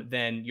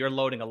 then you're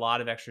loading a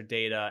lot of extra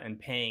data and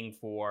paying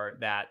for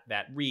that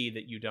read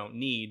that you don't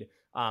need.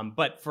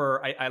 But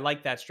I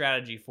like that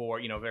strategy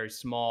for, very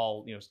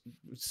small,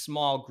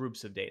 small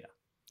groups of data.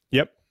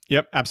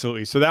 Yep,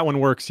 absolutely. So that one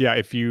works. Yeah,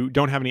 if you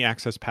don't have any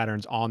access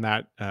patterns on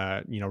that,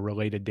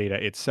 related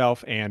data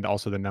itself, and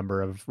also the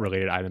number of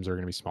related items are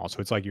going to be small. So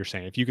it's like you're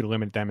saying, if you could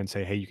limit them and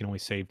say, hey, you can only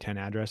save 10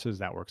 addresses,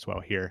 that works well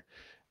here.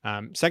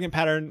 Second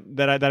pattern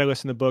that I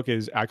list in the book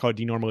is, I call it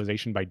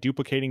denormalization by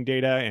duplicating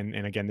data.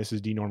 And again, this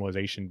is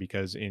denormalization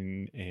because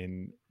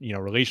in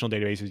relational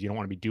databases, you don't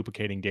want to be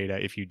duplicating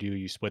data. If you do,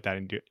 you split that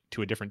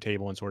into a different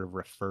table and sort of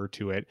refer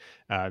to it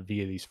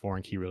via these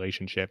foreign key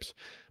relationships.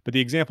 But the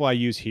example I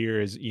use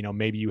here is,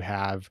 maybe you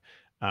have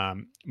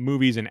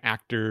movies and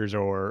actors,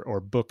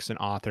 or books and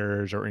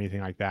authors, or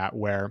anything like that,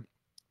 where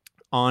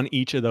on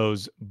each of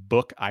those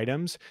book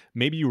items,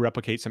 maybe you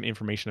replicate some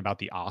information about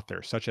the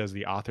author, such as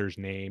the author's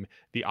name,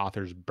 the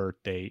author's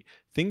birth date,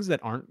 things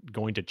that aren't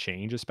going to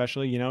change,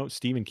 especially,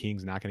 Stephen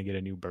King's not going to get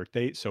a new birth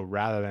date. So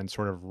rather than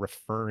sort of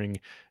referring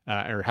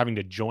or having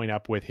to join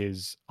up with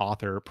his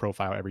author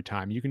profile every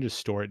time, you can just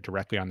store it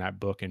directly on that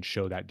book and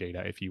show that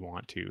data if you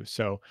want to.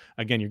 So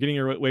again, you're getting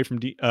away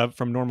from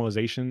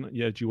normalization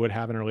that you would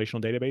have in a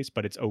relational database,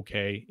 but it's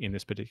okay in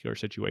this particular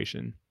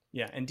situation.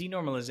 Yeah, and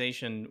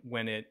denormalization,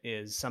 when it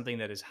is something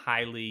that is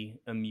highly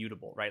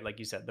immutable, right? Like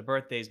you said, the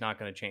birthday is not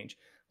going to change.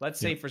 Let's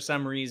say for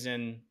some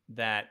reason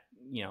that,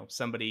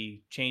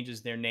 somebody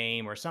changes their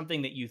name, or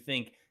something that you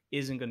think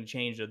isn't going to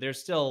change.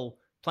 There's still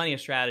plenty of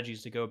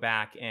strategies to go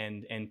back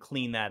and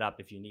clean that up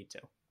if you need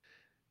to.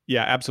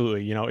 Yeah,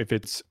 absolutely. If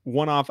it's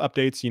one-off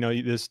updates,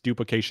 this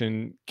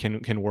duplication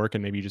can work,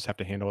 and maybe you just have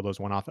to handle those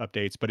one-off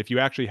updates. But if you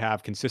actually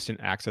have consistent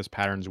access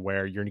patterns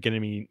where you're going to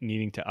be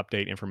needing to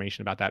update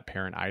information about that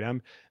parent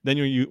item, then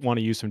you want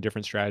to use some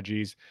different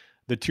strategies.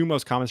 The two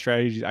most common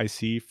strategies I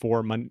see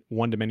for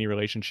one-to-many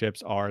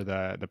relationships are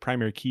the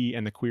primary key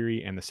and the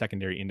query, and the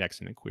secondary index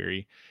in the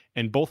query.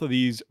 And both of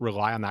these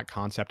rely on that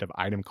concept of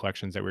item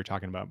collections that we were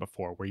talking about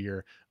before, where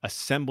you're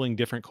assembling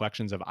different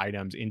collections of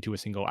items into a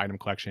single item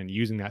collection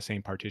using that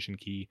same partition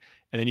key.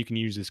 And then you can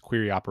use this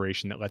query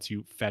operation that lets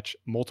you fetch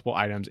multiple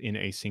items in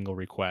a single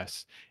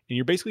request. And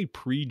you're basically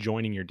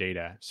pre-joining your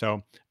data.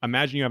 So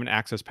imagine you have an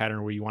access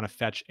pattern where you want to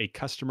fetch a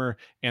customer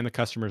and the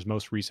customer's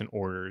most recent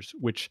orders,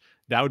 which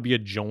that would be a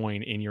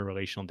join in your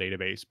relational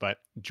database. But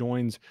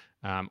joins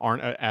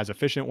aren't as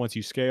efficient once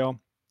you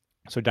scale.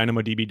 So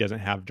DynamoDB doesn't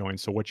have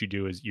joins. So what you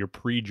do is you're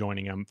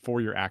pre-joining them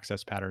for your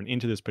access pattern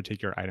into this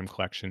particular item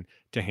collection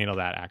to handle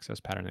that access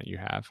pattern that you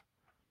have.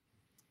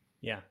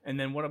 Yeah. And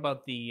then what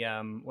about the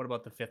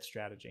fifth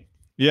strategy?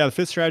 Yeah, the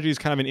fifth strategy is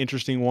kind of an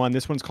interesting one.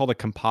 This one's called a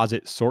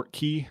composite sort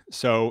key.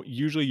 So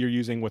usually you're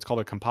using what's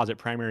called a composite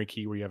primary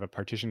key, where you have a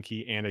partition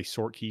key and a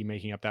sort key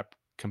making up that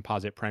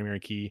composite primary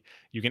key.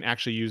 You can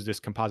actually use this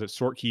composite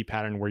sort key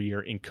pattern where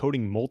you're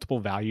encoding multiple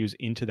values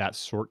into that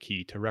sort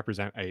key to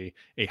represent a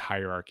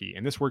hierarchy.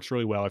 And this works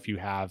really well if you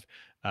have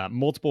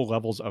multiple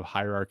levels of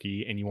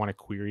hierarchy and you want to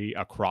query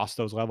across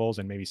those levels,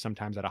 and maybe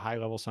sometimes at a high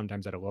level,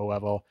 sometimes at a low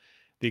level.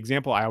 The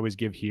example I always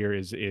give here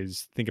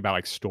is think about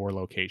like store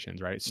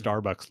locations, right?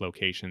 Starbucks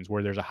locations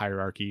where there's a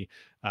hierarchy.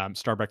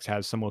 Starbucks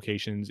has some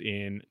locations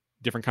in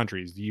different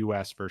countries, the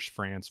US versus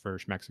France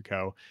versus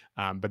Mexico.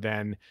 But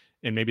then,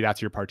 and maybe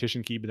that's your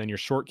partition key, but then your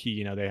sort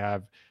key, they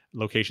have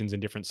locations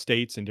in different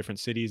states and different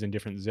cities and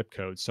different zip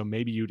codes. So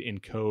maybe you'd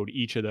encode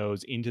each of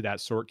those into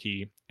that sort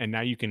key. And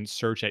now you can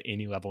search at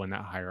any level in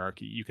that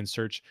hierarchy. You can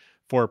search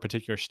for a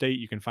particular state.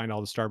 You can find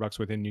all the Starbucks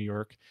within New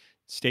York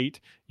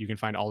State. You can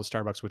find all the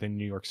Starbucks within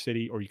New York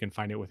City, or you can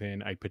find it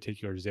within a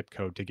particular zip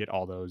code to get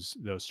all those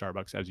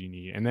Starbucks as you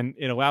need. And then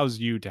it allows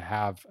you to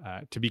have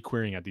to be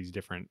querying at these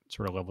different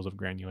sort of levels of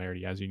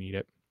granularity as you need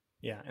it.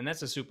 Yeah, and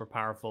that's a super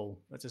powerful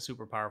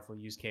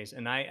use case.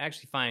 And I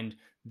actually find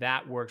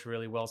that works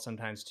really well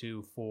sometimes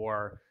too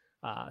for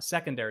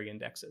secondary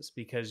indexes,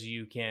 because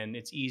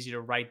it's easy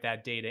to write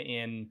that data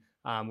in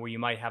where you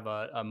might have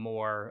a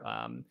more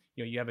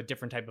you have a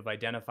different type of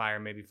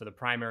identifier maybe for the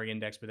primary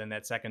index, but then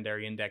that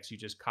secondary index, you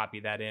just copy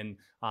that in.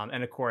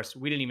 And of course,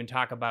 we didn't even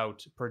talk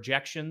about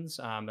projections.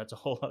 That's a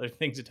whole other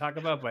thing to talk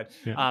about, but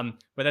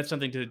that's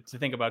something to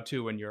think about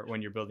too when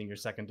you're building your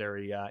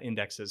secondary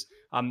indexes.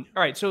 All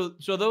right, so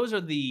those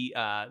are the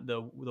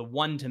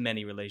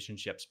one-to-many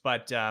relationships,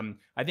 but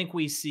I think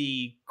we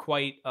see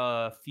quite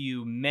a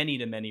few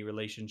many-to-many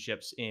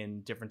relationships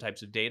in different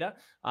types of data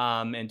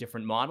and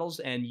different models,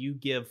 and you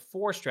give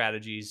 4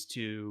 strategies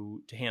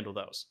to handle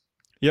those.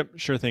 Yep,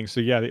 sure thing. So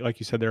yeah, like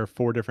you said, there are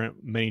 4 different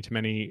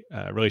many-to-many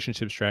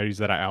relationship strategies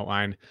that I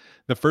outline.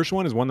 The first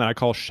one is one that I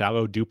call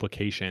shallow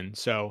duplication.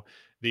 So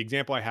the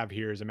example I have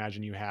here is,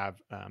 imagine you have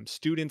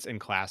students and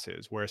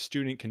classes, where a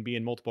student can be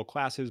in multiple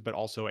classes, but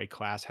also a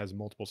class has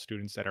multiple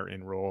students that are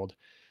enrolled.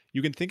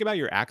 You can think about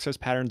your access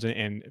patterns,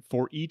 and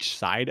for each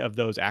side of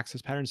those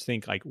access patterns,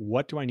 think like,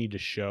 what do I need to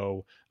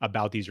show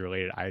about these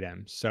related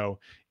items? So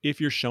if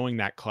you're showing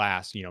that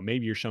class,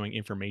 maybe you're showing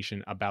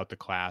information about the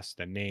class,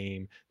 the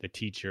name, the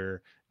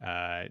teacher,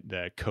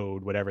 the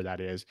code, whatever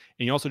that is.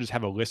 And you also just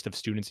have a list of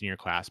students in your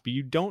class, but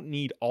you don't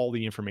need all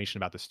the information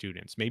about the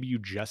students. Maybe you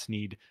just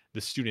need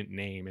the student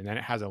name, and then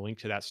it has a link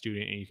to that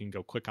student, and you can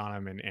go click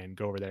on them and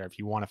go over there if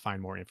you want to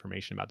find more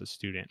information about the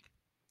student.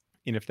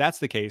 And if that's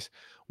the case,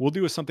 we'll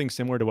do something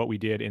similar to what we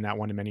did in that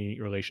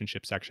one-to-many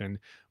relationship section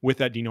with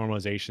that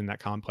denormalization, that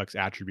complex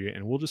attribute,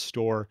 and we'll just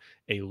store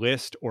a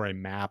list or a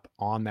map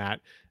on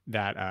that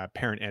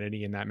parent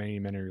entity in that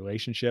many-to-many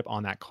relationship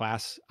on that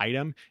class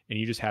item, and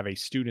you just have a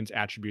students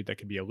attribute that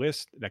could be a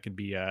list, that could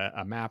be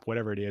a map,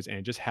 whatever it is, and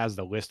it just has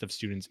the list of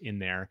students in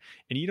there.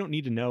 And you don't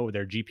need to know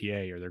their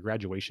GPA or their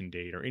graduation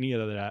date or any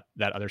of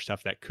that other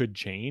stuff that could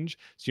change,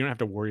 so you don't have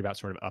to worry about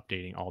sort of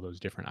updating all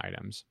those different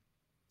items.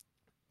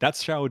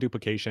 That's shallow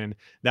duplication.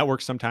 That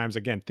works sometimes.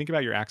 Again, think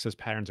about your access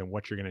patterns and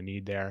what you're going to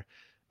need there.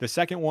 The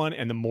second one,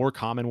 and the more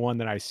common one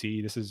that I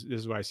see, this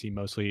is what I see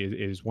mostly,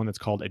 is one that's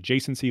called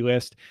adjacency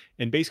list.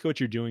 And basically what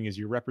you're doing is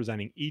you're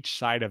representing each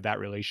side of that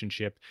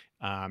relationship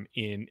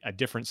in a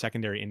different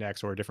secondary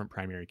index or a different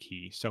primary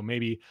key. So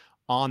maybe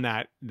on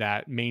that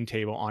main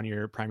table on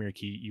your primary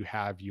key, you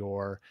have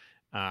your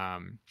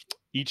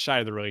each side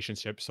of the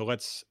relationship. So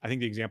I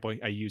think the example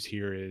I use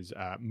here is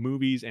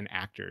movies and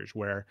actors,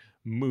 where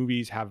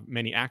movies have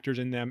many actors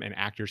in them and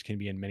actors can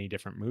be in many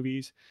different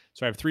movies.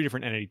 So I have 3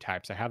 different entity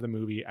types. I have the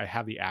movie, I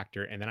have the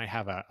actor, and then I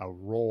have a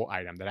role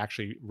item that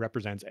actually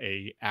represents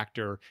a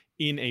actor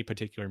in a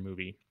particular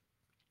movie.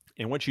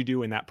 And what you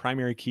do in that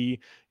primary key,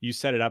 you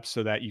set it up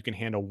so that you can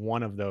handle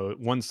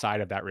one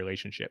side of that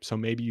relationship. So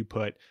maybe you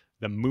put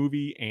the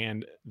movie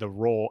and the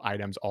role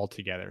items all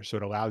together. So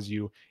it allows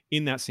you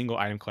in that single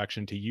item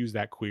collection to use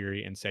that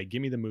query and say,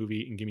 give me the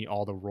movie and give me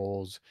all the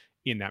roles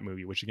in that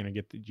movie, which is going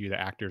to get you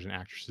the actors and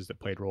actresses that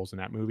played roles in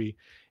that movie.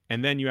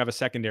 And then you have a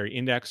secondary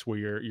index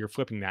where you're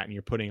flipping that and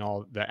you're putting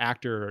all the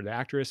actor or the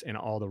actress and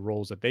all the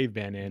roles that they've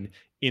been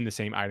in the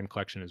same item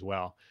collection as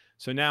well.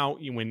 So now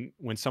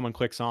when someone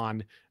clicks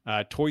on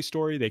Toy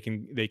Story, they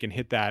can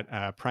hit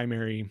that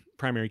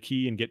primary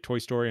key and get Toy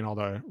Story and all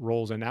the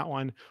roles in that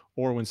one.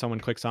 Or when someone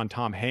clicks on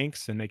Tom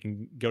Hanks, then they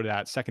can go to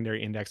that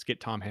secondary index,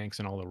 get Tom Hanks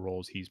and all the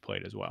roles he's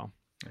played as well.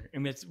 I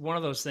mean, it's one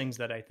of those things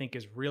that I think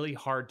is really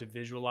hard to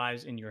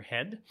visualize in your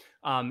head,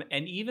 and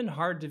even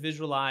hard to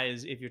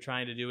visualize if you're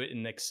trying to do it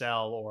in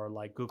Excel or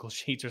like Google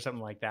Sheets or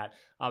something like that.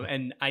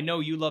 And I know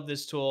you love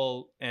this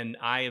tool, and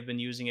I have been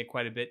using it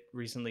quite a bit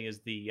recently.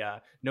 Is the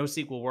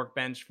NoSQL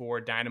Workbench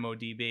for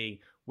DynamoDB,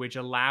 which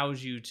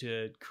allows you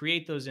to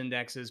create those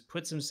indexes,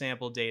 put some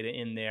sample data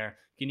in there.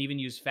 You can even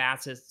use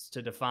facets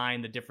to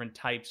define the different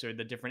types or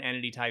the different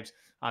entity types,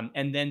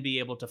 and then be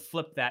able to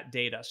flip that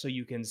data so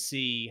you can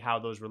see how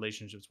those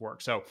relationships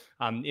work. So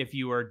if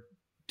you are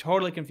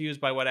totally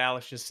confused by what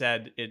Alex just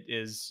said,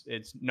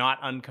 it's not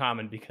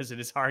uncommon because it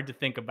is hard to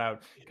think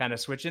about kind of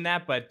switching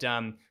that. But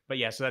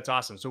yeah, so that's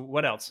awesome. So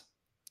what else?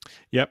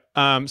 Yep.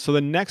 So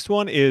the next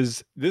one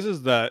is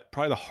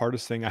probably the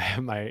hardest thing I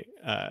have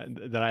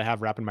that I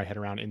have wrapping my head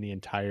around in the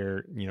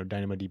entire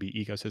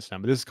DynamoDB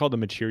ecosystem. But this is called the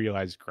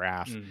materialized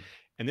graph,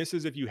 and this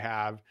is if you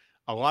have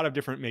a lot of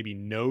different maybe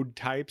node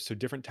types, so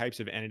different types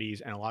of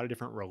entities and a lot of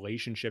different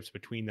relationships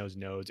between those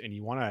nodes, and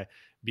you want to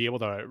be able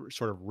to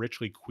sort of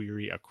richly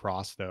query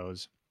across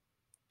those.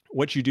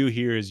 What you do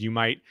here is you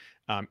might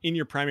in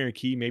your primary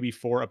key, maybe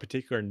for a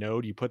particular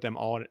node, you put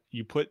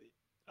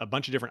a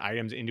bunch of different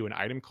items into an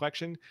item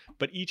collection,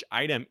 but each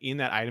item in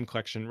that item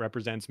collection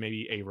represents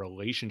maybe a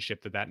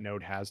relationship that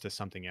node has to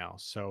something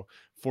else. So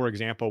for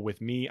example,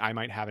 with me, I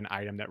might have an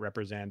item that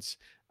represents,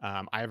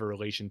 I have a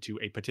relation to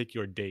a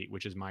particular date,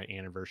 which is my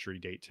anniversary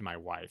date to my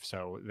wife.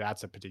 So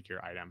that's a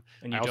particular item.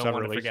 And you don't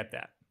want to forget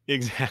that.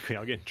 Exactly.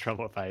 I'll get in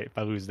trouble if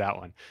I lose that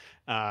one.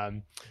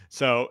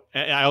 So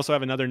I also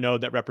have another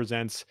node that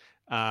represents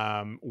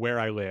where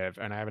I live,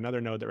 and I have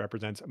another node that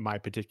represents my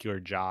particular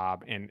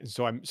job. And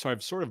so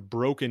I've sort of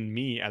broken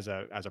me as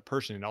a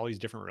person in all these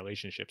different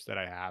relationships that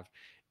I have.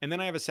 And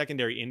then I have a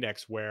secondary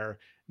index where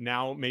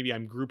now maybe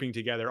I'm grouping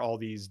together all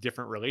these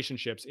different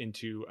relationships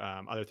into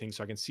other things,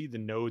 so I can see the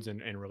nodes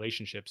and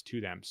relationships to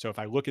them. So if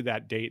I look at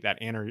that date,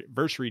 that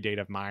anniversary date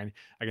of mine,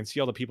 I can see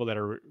all the people that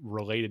are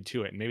related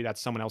to it. And maybe that's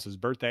someone else's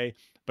birthday,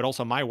 but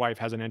also my wife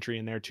has an entry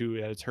in there too.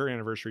 It's her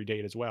anniversary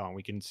date as well. And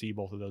we can see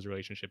both of those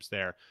relationships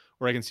there.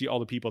 Or I can see all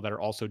the people that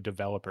are also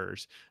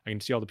developers. I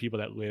can see all the people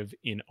that live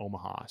in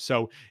Omaha.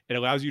 So it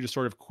allows you to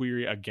sort of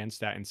query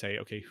against that and say,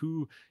 okay,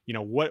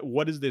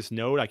 what is this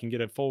node? I can get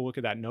a full look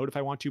at that node if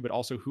I want to, but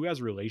also who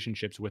has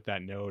relationships with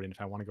that node. And if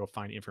I want to go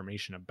find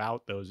information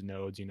about those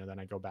nodes, then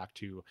I go back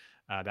to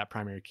that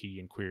primary key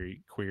and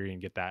query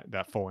and get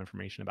that full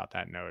information about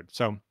that node.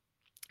 So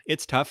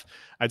it's tough.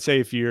 I'd say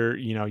if you're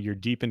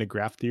deep into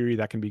graph theory,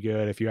 that can be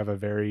good. If you have a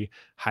very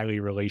highly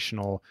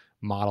relational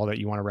model that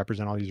you want to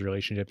represent all these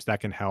relationships,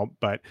 that can help.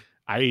 But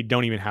I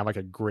don't even have like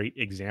a great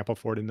example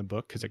for it in the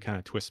book because it kind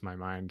of twists my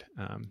mind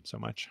so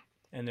much.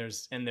 And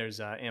there's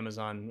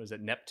Amazon, was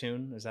it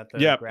Neptune? Is that the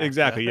graph?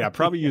 Exactly. Yeah,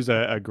 probably use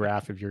a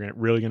graph if you're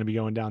really going to be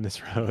going down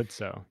this road.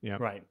 So yeah.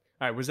 Right.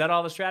 All right. Was that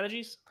all the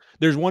strategies?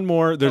 There's one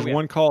more. There's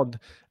one called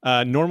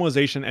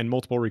normalization and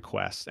multiple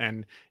requests.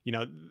 And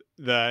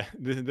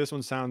this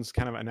one sounds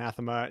kind of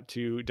anathema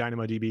to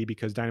DynamoDB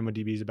because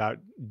DynamoDB is about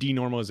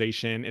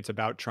denormalization. It's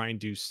about trying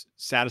to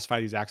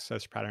satisfy these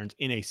access patterns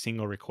in a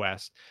single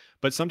request.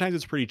 But sometimes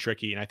it's pretty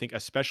tricky. And I think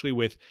especially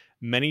with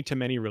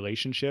many-to-many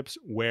relationships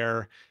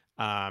where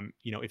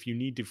if you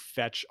need to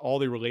fetch all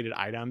the related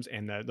items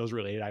and those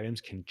related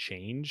items can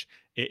change,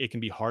 it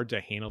can be hard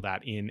to handle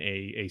that in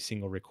a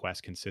single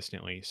request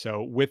consistently.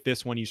 So with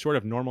this one, you sort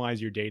of normalize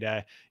your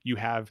data. You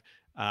have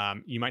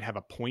you might have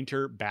a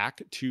pointer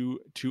back to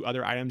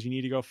other items you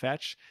need to go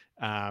fetch,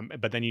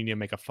 but then you need to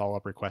make a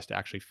follow-up request to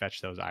actually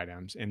fetch those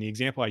items. And the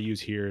example I use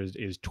here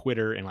is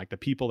Twitter and like the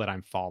people that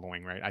I'm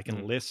following, right? I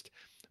can list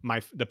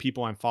the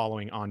people I'm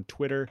following on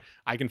Twitter.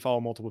 I can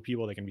follow multiple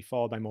people. They can be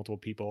followed by multiple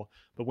people.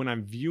 But when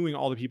I'm viewing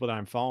all the people that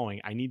I'm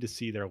following, I need to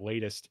see their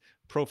latest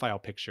profile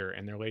picture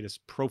and their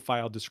latest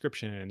profile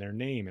description and their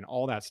name and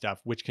all that stuff,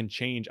 which can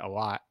change a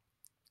lot.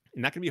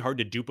 And that can be hard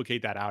to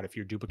duplicate that out if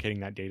you're duplicating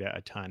that data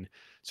a ton.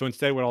 So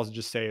instead, what I'll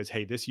just say is,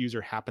 hey, this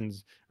user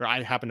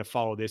I happen to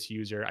follow this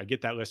user. I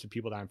get that list of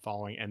people that I'm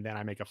following, and then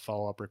I make a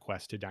follow-up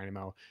request to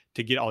Dynamo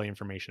to get all the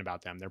information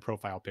about them, their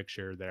profile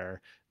picture,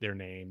 their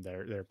name,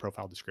 their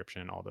profile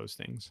description, all those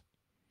things.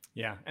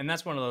 Yeah, and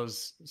that's one of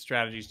those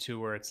strategies too,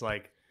 where it's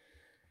like,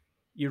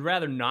 you'd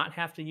rather not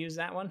have to use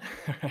that one,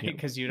 right?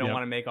 Because you don't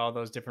want to make all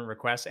those different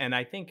requests. And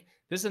I think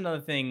this is another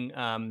thing,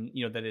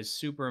 that is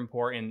super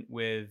important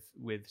with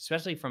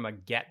especially from a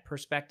get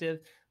perspective,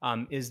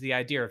 is the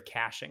idea of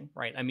caching,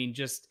 right? I mean,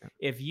 just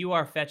if you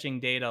are fetching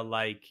data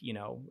like,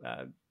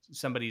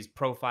 somebody's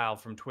profile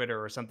from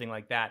Twitter or something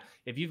like that,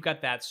 if you've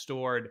got that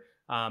stored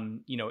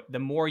the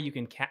more you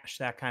can cache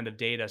that kind of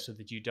data so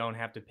that you don't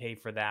have to pay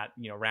for that,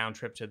 round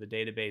trip to the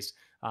database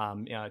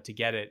to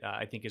get it,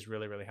 I think is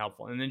really, really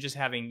helpful. And then just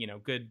having,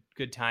 good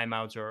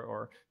timeouts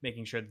or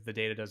making sure that the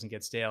data doesn't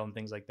get stale and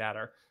things like that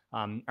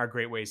are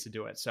great ways to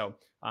do it. So,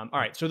 all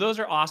right. So those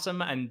are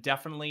awesome. And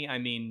definitely, I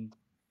mean,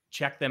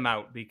 check them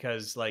out,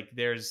 because like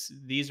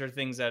these are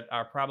things that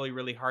are probably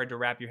really hard to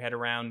wrap your head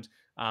around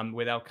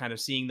without kind of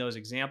seeing those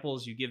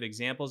examples. You give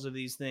examples of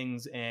these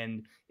things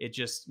and it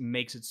just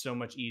makes it so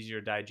much easier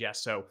to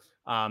digest. So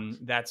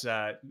that's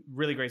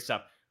really great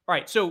stuff. All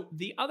right. So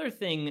the other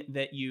thing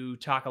that you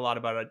talk a lot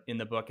about in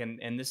the book,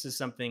 and this is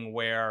something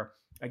where,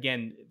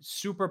 again,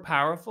 super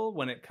powerful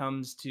when it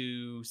comes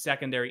to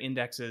secondary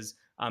indexes,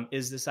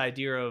 is this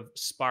idea of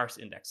sparse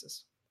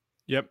indexes.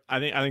 Yep, I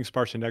think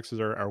sparse indexes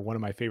are one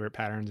of my favorite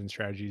patterns and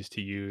strategies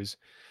to use.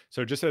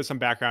 So just as some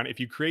background, if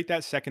you create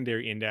that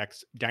secondary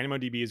index,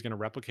 DynamoDB is going to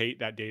replicate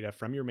that data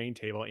from your main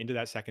table into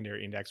that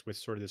secondary index with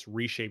sort of this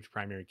reshaped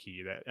primary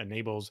key that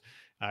enables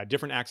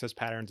different access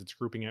patterns. It's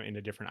grouping them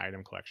into different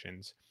item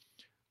collections.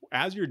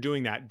 As you're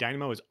doing that,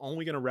 Dynamo is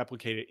only going to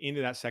replicate it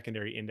into that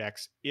secondary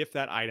index if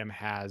that item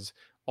has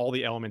all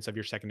the elements of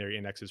your secondary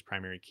index's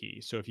primary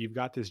key. So if you've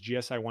got this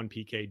GSI1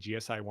 PK,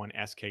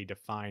 GSI1 SK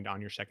defined on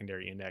your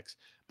secondary index,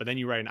 but then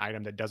you write an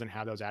item that doesn't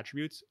have those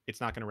attributes, it's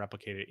not going to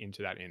replicate it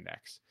into that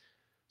index.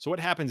 So what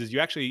happens is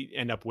you actually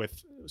end up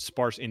with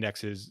sparse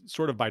indexes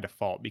sort of by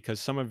default, because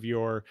some of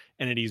your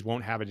entities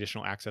won't have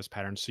additional access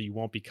patterns, so you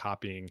won't be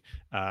copying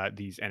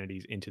these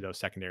entities into those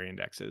secondary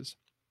indexes.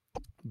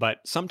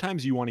 But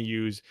sometimes you want to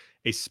use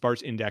a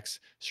sparse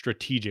index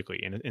strategically.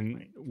 And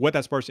right. What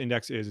that sparse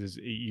index is,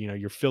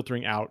 you're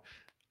filtering out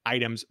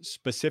items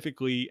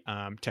specifically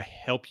to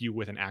help you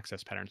with an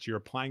access pattern. So you're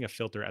applying a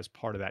filter as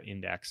part of that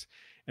index.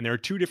 And there are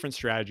two different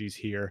strategies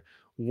here.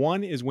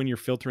 One is when you're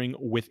filtering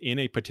within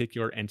a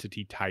particular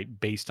entity type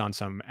based on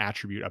some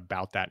attribute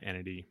about that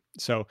entity.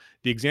 So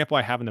the example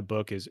I have in the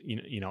book is,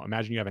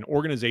 imagine you have an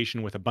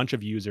organization with a bunch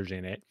of users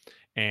in it,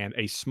 and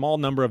a small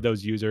number of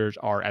those users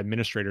are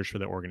administrators for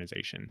the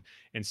organization.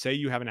 And say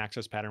you have an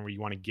access pattern where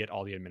you want to get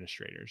all the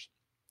administrators.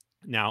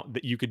 Now,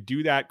 that you could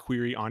do that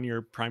query on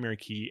your primary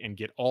key and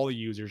get all the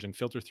users and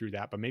filter through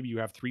that, but maybe you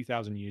have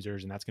 3,000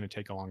 users and that's going to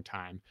take a long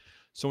time.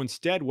 So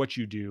instead, what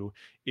you do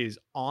is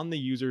on the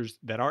users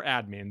that are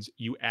admins,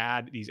 you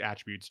add these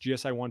attributes,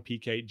 GSI1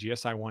 PK,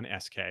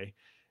 GSI1 SK.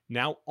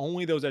 Now,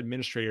 only those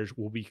administrators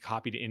will be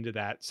copied into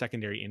that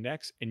secondary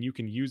index, and you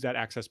can use that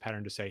access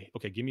pattern to say,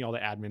 okay, give me all the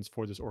admins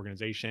for this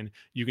organization.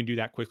 You can do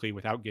that quickly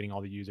without getting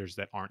all the users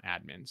that aren't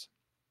admins.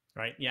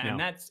 Right. Yeah. Now, and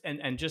that's,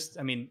 and just,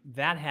 I mean,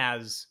 that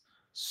has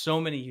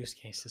so many use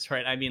cases,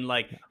 right? I mean,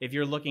 like if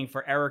you're looking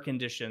for error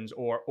conditions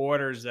or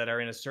orders that are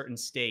in a certain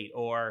state,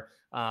 or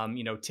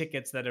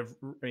tickets that have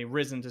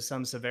risen to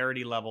some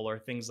severity level or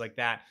things like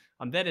that,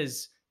 that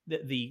is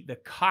the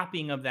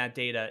copying of that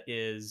data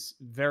is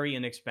very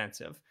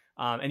inexpensive.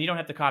 And you don't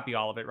have to copy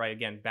all of it, right?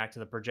 Again, back to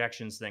the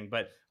projections thing,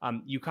 but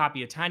you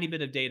copy a tiny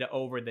bit of data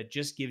over that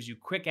just gives you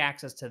quick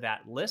access to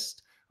that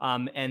list.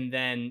 And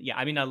then, yeah,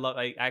 I mean,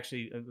 I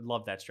actually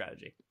love that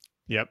strategy.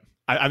 Yep.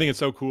 I think it's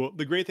so cool.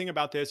 The great thing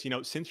about this,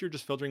 since you're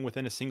just filtering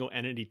within a single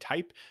entity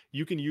type,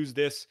 you can use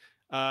this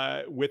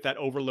with that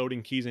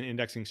overloading keys and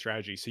indexing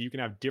strategy. So you can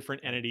have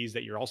different entities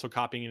that you're also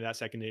copying into that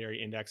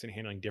secondary index and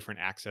handling different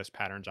access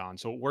patterns on.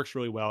 So it works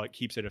really well. It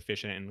keeps it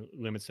efficient and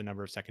limits the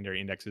number of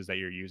secondary indexes that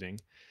you're using.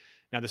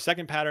 Now, the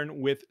second pattern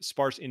with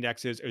sparse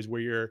indexes is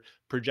where you're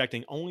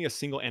projecting only a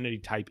single entity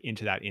type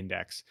into that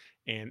index.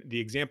 And the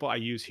example I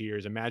use here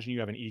is, imagine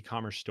you have an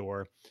e-commerce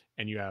store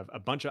and you have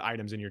a bunch of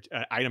items in your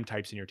item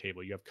types in your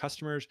table. You have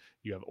customers,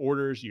 you have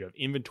orders, you have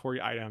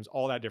inventory items,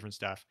 all that different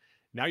stuff.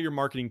 Now your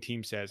marketing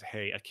team says,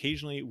 hey,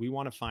 occasionally we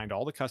want to find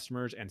all the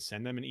customers and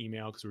send them an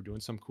email because we're doing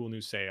some cool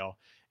new sale.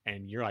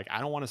 And you're like, I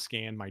don't want to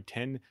scan my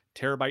 10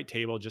 terabyte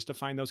table just to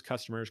find those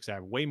customers because I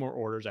have way more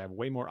orders, I have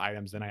way more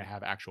items than I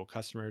have actual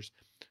customers.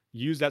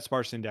 Use that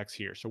sparse index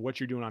here. So what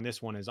you're doing on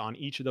this one is, on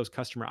each of those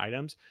customer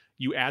items,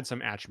 you add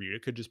some attribute.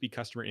 It could just be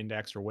customer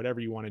index or whatever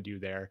you want to do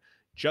there.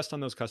 Just on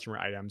those customer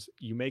items,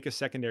 you make a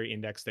secondary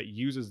index that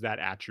uses that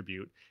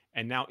attribute.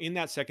 And now in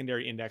that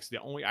secondary index,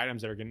 the only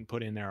items that are getting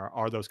put in there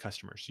are those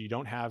customers. So you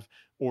don't have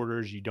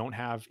orders, you don't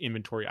have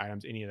inventory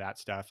items, any of that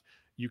stuff.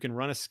 You can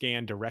run a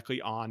scan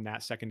directly on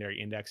that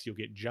secondary index. You'll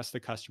get just the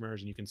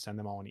customers and you can send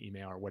them all an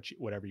email or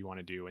whatever you want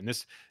to do.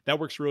 And that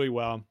works really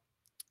well.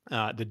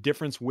 The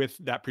difference with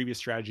that previous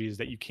strategy is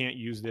that you can't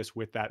use this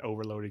with that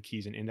overloaded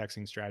keys and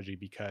indexing strategy,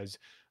 because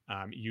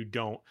you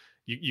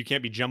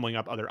can't be jumbling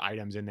up other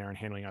items in there and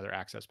handling other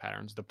access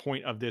patterns. The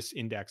point of this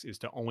index is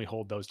to only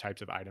hold those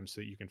types of items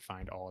so that you can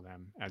find all of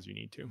them as you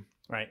need to.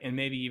 Right. And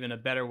maybe even a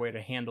better way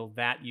to handle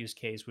that use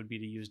case would be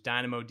to use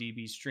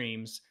DynamoDB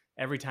streams.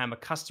 Every time a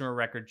customer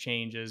record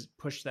changes,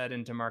 push that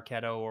into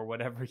Marketo or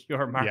whatever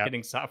your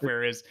marketing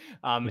software is,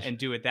 and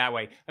do it that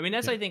way. I mean,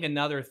 that's, I think,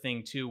 another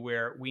thing too,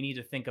 where we need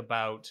to think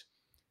about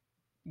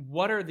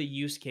what are the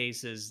use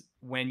cases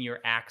when you're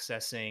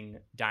accessing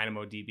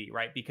DynamoDB,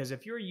 right? Because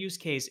if your use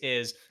case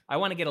is, I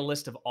want to get a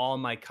list of all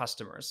my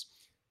customers,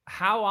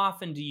 how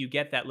often do you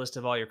get that list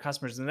of all your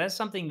customers? And that's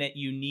something that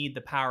you need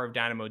the power of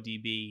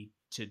DynamoDB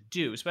to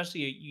do, especially,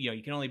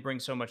 you can only bring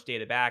so much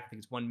data back. I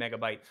think it's 1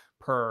 megabyte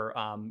per,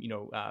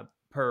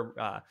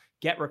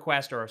 get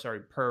request, or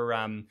sorry,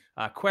 per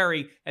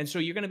query. And so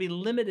you're going to be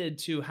limited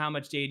to how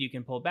much data you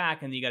can pull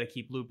back, and you got to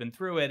keep looping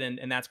through it.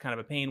 And that's kind of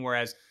a pain.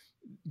 Whereas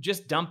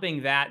just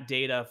dumping that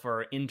data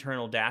for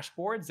internal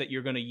dashboards that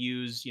you're going to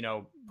use,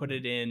 put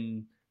it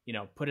in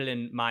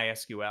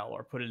MySQL,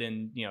 or put it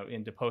in,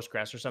 into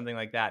Postgres or something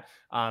like that,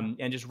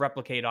 and just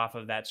replicate off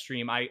of that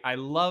stream. I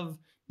love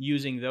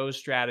using those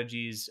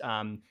strategies,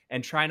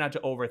 and try not to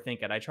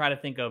overthink it. I try to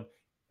think of,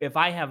 if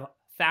I have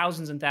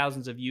thousands and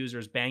thousands of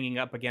users banging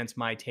up against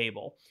my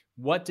table,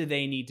 what do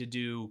they need to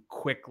do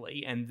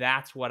quickly? And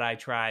that's what I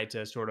try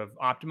to sort of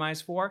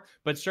optimize for.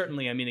 But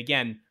certainly, I mean,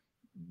 again,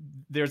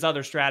 there's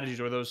other strategies,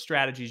 or those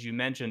strategies you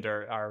mentioned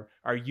are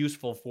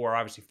useful for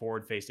obviously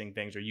forward-facing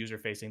things or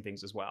user-facing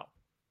things as well.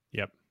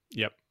 Yep.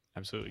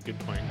 Absolutely. Good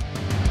point.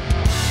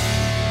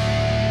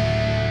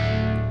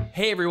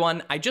 Hey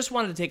everyone, I just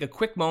wanted to take a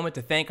quick moment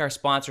to thank our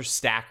sponsor,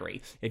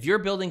 Stackery. If you're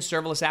building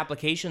serverless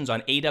applications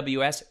on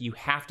AWS, you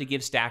have to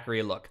give Stackery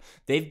a look.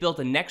 They've built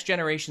a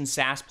next-generation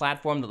SaaS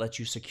platform that lets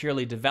you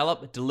securely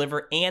develop,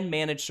 deliver, and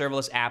manage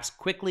serverless apps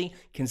quickly,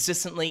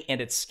 consistently,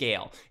 and at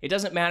scale. It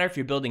doesn't matter if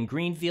you're building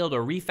greenfield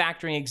or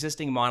refactoring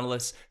existing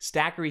monoliths,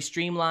 Stackery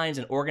streamlines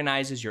and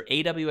organizes your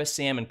AWS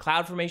SAM and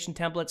CloudFormation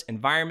templates,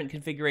 environment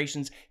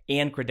configurations,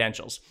 and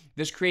credentials.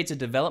 This creates a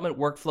development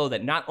workflow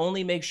that not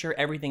only makes sure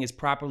everything is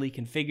properly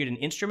configured and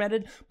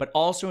instrumented, but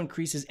also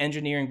increases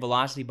engineering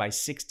velocity by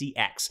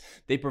 60x.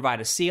 They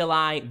provide a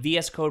CLI,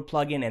 VS Code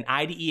plugin, and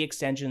IDE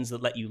extensions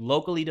that let you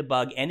locally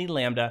debug any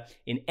Lambda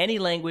in any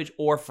language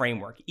or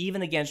framework,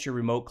 even against your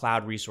remote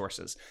cloud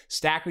resources.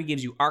 Stackery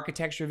gives you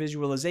architecture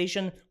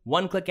visualization,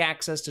 one-click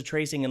access to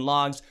tracing and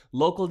logs,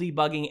 local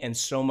debugging, and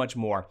so much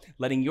more,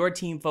 letting your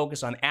team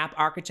focus on app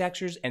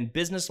architectures and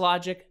business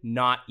logic,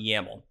 not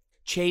YAML.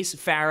 Chase,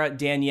 Farah,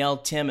 Danielle,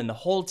 Tim, and the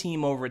whole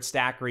team over at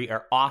Stackery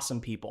are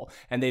awesome people,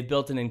 and they've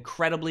built an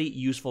incredibly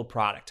useful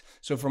product.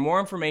 So for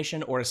more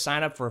information or to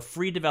sign up for a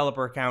free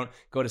developer account,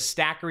 go to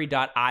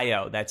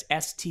stackery.io. That's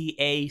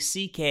STACKERY.io.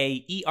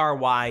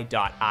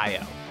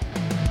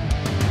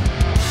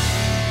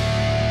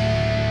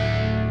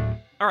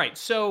 All right.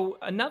 So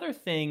another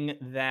thing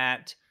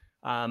that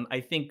I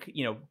think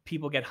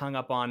people get hung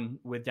up on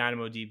with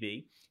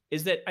DynamoDB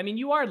is that, I mean,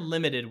 you are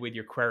limited with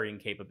your querying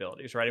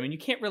capabilities, right? I mean, you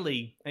can't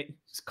really,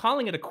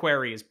 calling it a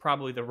query is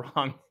probably the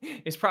wrong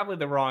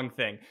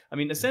thing. I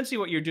mean, essentially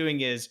what you're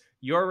doing is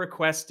you're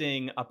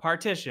requesting a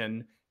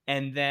partition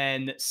and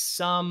then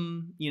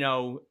some,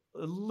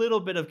 a little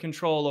bit of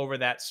control over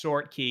that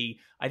sort key.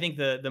 I think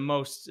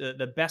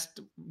the best,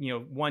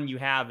 one you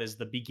have is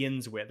the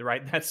begins with,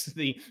 right? That's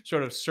the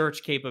sort of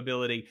search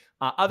capability.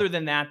 Other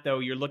than that, though,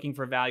 you're looking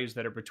for values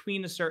that are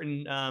between a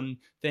certain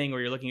thing,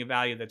 or you're looking at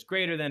value that's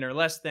greater than or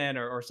less than,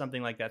 or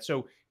something like that.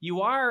 So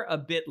you are a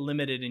bit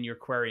limited in your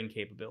querying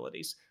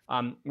capabilities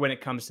when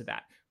it comes to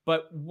that.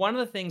 But one of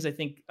the things I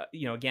think,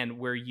 again,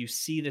 where you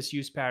see this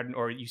use pattern,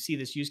 or you see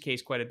this use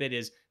case quite a bit,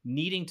 is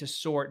needing to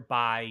sort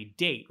by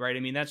date, right? I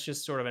mean, that's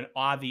just sort of an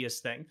obvious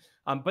thing.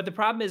 But the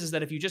problem is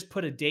that if you just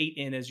put a date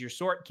in as your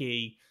sort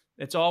key,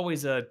 it's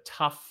always a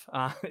tough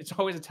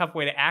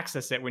way to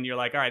access it when you're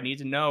like, all right, I need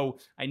to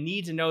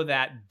know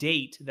that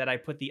date that I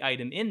put the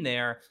item in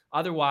there.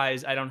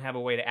 Otherwise, I don't have a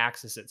way to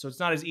access it. So it's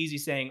not as easy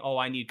saying, oh,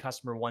 I need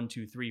customer 1,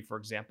 2, 3, for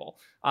example.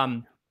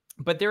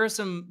 But there are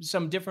some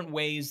different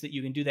ways that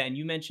you can do that. And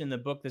you mentioned in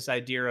the book this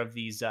idea of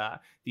these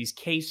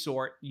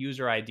K-sort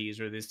user IDs,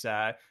 or this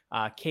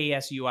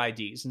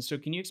KSUIDs. And so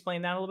can you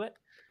explain that a little bit?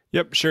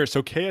 Yep, sure.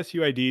 So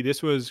KSUID,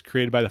 this was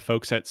created by the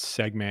folks at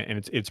Segment,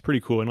 and it's pretty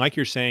cool. And like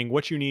you're saying,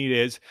 what you need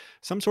is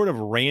some sort of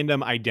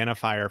random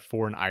identifier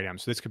for an item.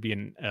 So this could be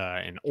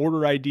an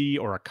order ID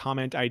or a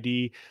comment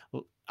ID.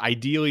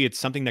 Ideally, it's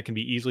something that can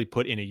be easily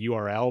put in a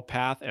URL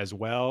path as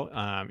well,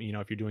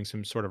 if you're doing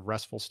some sort of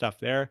RESTful stuff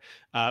there.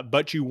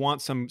 But you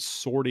want some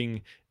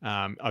sorting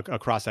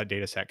across that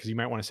data set, because you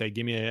might want to say,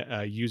 give me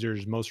a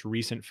user's most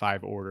recent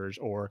 5 orders,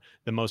 or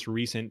the most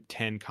recent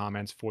 10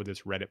 comments for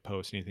this Reddit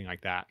post, anything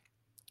like that.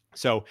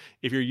 So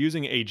if you're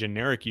using a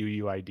generic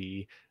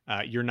UUID,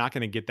 you're not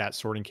going to get that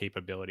sorting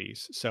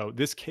capabilities. So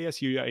this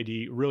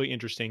KSUID, really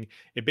interesting.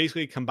 It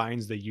basically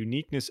combines the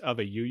uniqueness of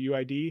a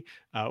UUID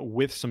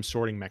with some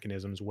sorting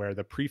mechanisms, where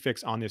the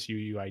prefix on this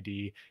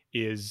UUID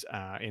is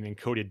an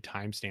encoded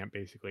timestamp,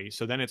 basically.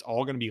 So then it's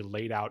all going to be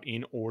laid out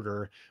in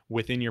order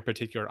within your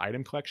particular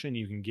item collection.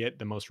 You can get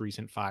the most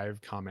recent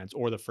 5 comments,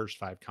 or the first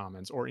 5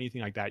 comments, or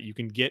anything like that. You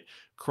can get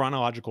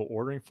chronological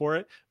ordering for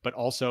it, but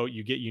also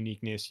you get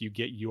uniqueness, you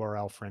get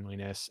URL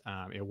friendliness.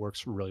 It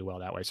works really well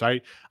that way. So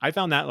I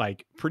found that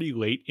like pretty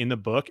late in the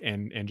book,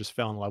 and just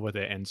fell in love with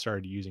it and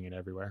started using it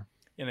everywhere.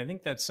 And I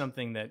think that's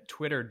something that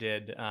Twitter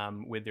did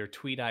with their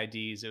tweet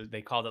IDs.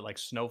 They called it like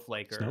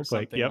Snowflake or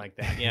something like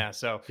that. Yeah.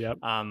 So,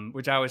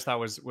 which I always thought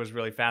was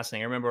really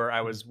fascinating. I remember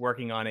I was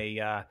working on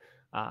a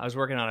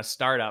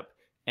startup,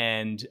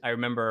 And I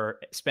remember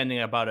spending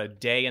about a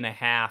day and a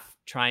half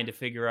trying to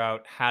figure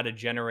out how to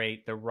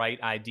generate the right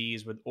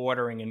IDs with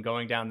ordering and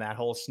going down that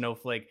whole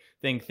Snowflake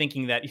thing,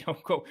 thinking that,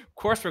 of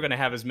course we're going to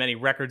have as many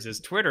records as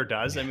Twitter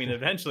does. I mean,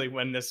 eventually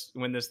when this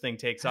thing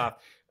takes off,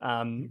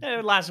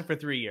 it lasted for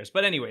 3 years.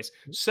 But anyways,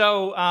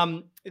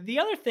 so the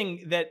other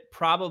thing that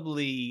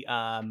probably,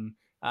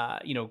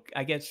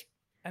 I guess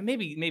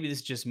maybe this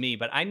is just me,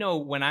 but I know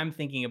when I'm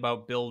thinking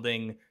about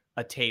building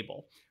a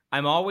table,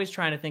 I'm always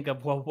trying to think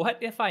of, well, what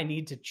if I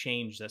need to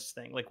change this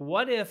thing? Like,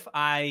 what if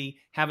I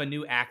have a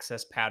new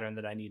access pattern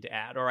that I need to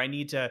add, or I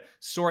need to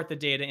sort the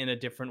data in a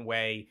different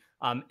way?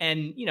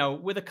 And,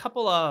 with a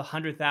couple of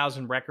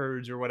 100,000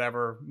 records or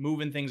whatever,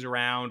 moving things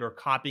around or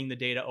copying the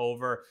data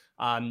over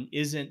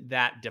isn't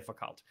that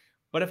difficult.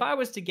 But if I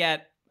was to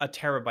get a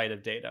terabyte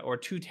of data or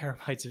 2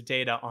 terabytes of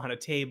data on a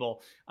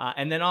table,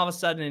 and then all of a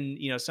sudden,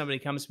 somebody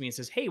comes to me and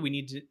says, "Hey, we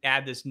need to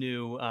add this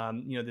new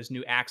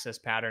access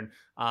pattern."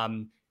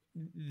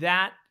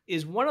 That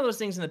is one of those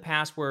things in the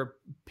past where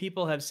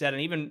people have said,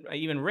 and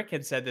even Rick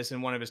had said this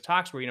in one of his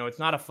talks, where it's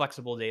not a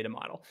flexible data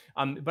model.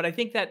 But I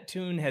think that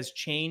tune has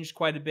changed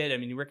quite a bit. I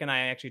mean, Rick and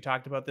I actually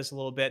talked about this a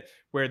little bit,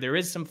 where there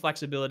is some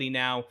flexibility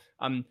now.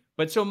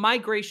 But so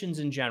migrations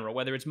in general,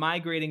 whether it's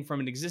migrating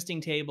from an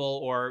existing table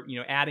or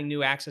adding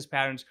new access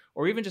patterns,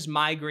 or even just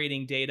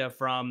migrating data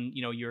from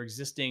your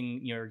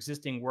existing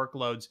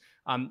workloads,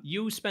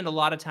 you spend a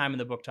lot of time in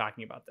the book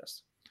talking about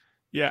this.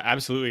 Yeah,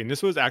 absolutely. And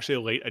this was actually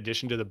a late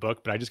addition to the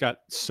book, but I just got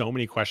so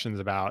many questions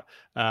about,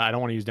 I don't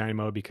want to use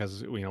Dynamo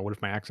because, what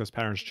if my access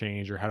patterns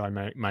change, or how do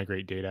I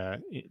migrate data,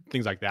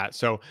 things like that.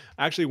 So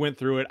I actually went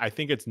through it. I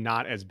think it's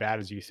not as bad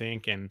as you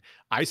think. And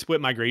I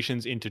split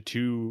migrations into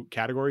two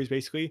categories,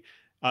 basically.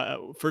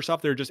 First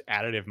off, they're just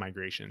additive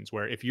migrations,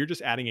 where if you're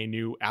just adding a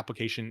new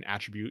application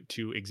attribute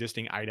to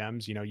existing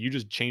items, you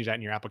just change that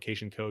in your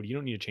application code. You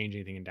don't need to change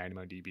anything in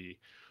DynamoDB.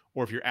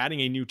 Or if you're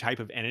adding a new type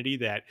of entity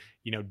that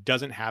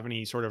doesn't have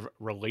any sort of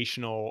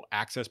relational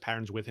access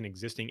patterns with an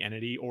existing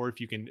entity, or if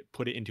you can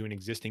put it into an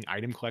existing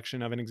item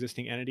collection of an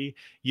existing entity,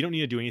 you don't need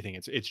to do anything.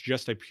 It's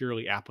just a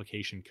purely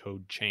application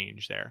code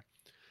change there.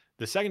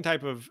 The second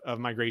type of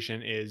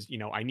migration is,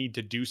 I need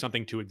to do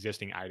something to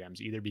existing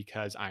items, either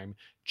because I'm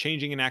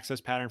changing an access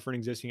pattern for an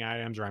existing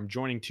items, or I'm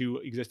joining two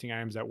existing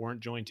items that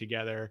weren't joined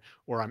together,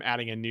 or I'm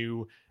adding a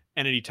new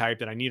entity type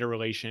that I need a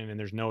relation and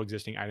there's no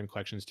existing item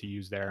collections to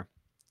use there.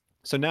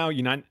 So now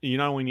you not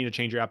only need to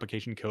change your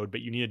application code, but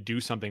you need to do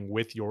something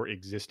with your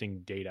existing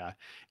data.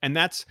 And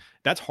that's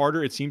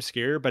harder. It seems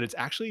scary, but it's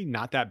actually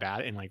not that bad.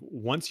 And like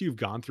once you've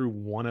gone through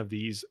one of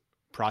these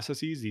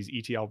processes, these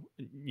ETL,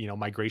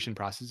 migration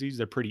processes,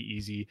 they're pretty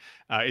easy.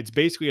 It's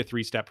basically a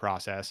 3-step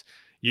process.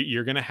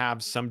 You're going to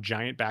have some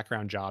giant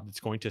background job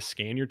that's going to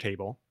scan your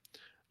table.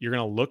 You're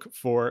going to look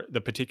for the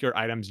particular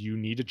items you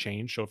need to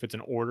change. So if it's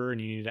an order and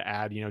you need to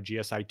add,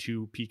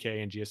 GSI2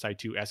 PK and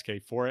GSI2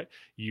 SK for it,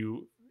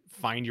 you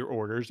find your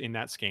orders in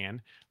that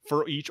scan.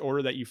 For each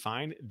order that you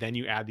find, then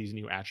you add these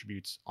new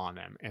attributes on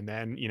them. And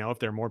then, if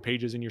there are more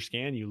pages in your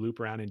scan, you loop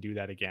around and do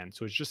that again.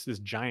 So it's just this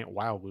giant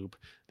while loop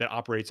that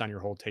operates on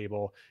your whole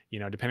table.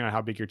 Depending on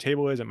how big your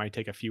table is, it might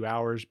take a few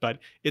hours, but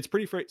it's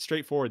pretty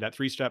straightforward, that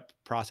 3-step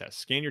process.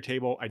 Scan your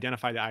table,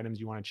 identify the items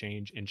you want to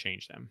change, and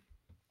change them.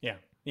 Yeah.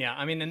 Yeah.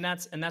 I mean, and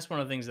that's one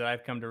of the things that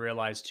I've come to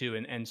realize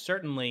too. And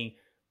certainly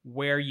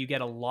where you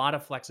get a lot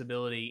of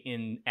flexibility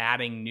in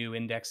adding new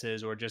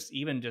indexes, or just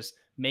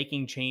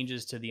making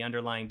changes to the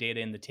underlying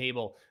data in the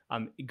table,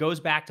 it goes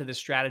back to the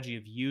strategy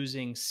of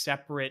using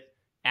separate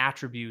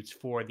attributes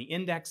for the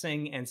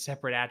indexing and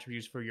separate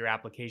attributes for your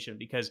application.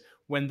 Because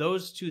when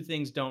those two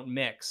things don't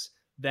mix,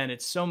 then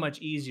it's so much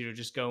easier to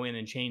just go in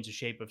and change the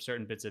shape of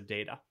certain bits of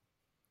data.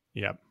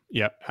 Yep.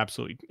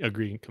 Absolutely.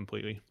 Agree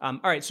completely. All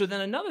right. So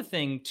then another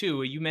thing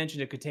too, you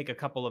mentioned it could take a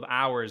couple of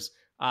hours.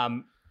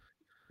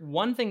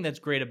 One thing that's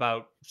great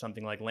about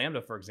something like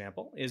Lambda, for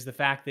example, is the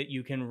fact that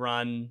you can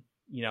run,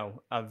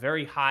 a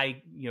very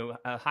high,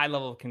 a high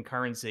level of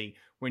concurrency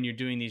when you're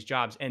doing these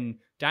jobs. And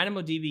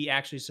DynamoDB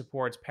actually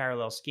supports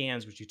parallel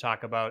scans, which you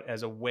talk about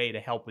as a way to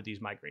help with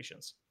these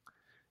migrations.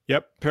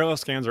 Yep. Parallel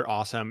scans are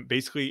awesome.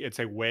 Basically, it's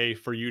a way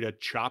for you to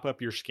chop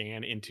up your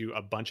scan into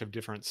a bunch of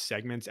different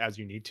segments as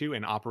you need to,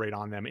 and operate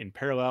on them in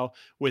parallel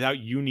without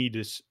you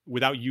needing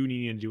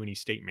to do any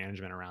state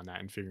management around that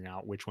and figuring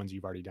out which ones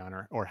you've already done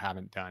or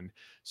haven't done.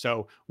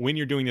 So when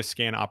you're doing this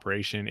scan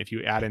operation, if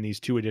you add in these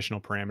two additional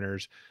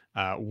parameters,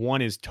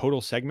 one is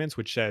total segments,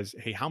 which says,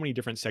 hey, how many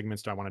different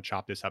segments do I want to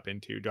chop this up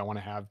into? Do I want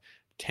to have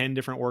 10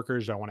 different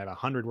workers? Do I want to have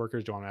 100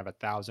 workers? Do I want to have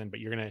 1,000? But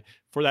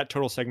for that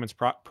total segments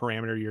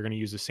parameter, you're going to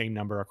use the same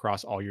number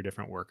across all your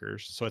different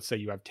workers. So let's say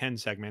you have 10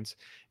 segments.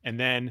 And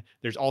then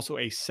there's also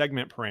a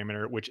segment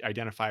parameter, which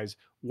identifies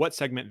what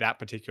segment that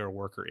particular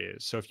worker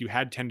is. So if you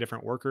had 10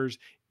 different workers,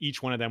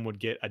 each one of them would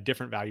get a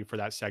different value for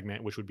that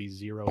segment, which would be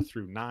 0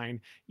 through 9,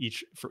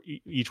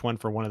 each one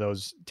for one of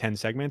those 10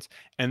 segments.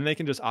 And they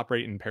can just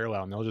operate in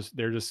parallel, and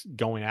they're just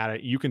going at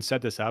it. You can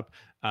set this up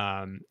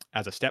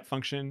as a step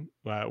function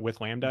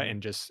with Lambda,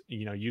 and just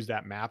use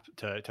that map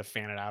to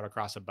fan it out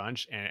across a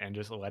bunch and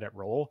just let it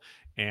roll,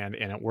 and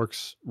it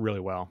works really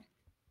well.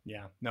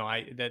 Yeah, no,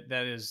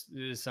 that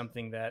is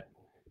something that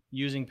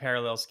using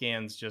parallel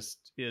scans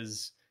just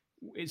is.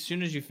 As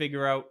soon as you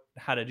figure out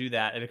how to do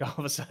that, and all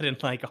of a sudden,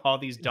 like all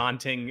these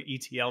daunting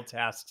ETL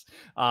tasks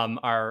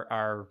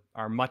are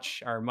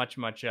much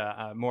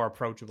more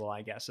approachable.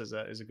 I guess is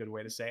a good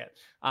way to say it.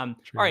 All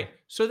True. right,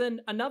 so then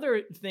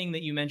another thing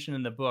that you mentioned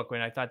in the book,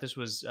 and I thought this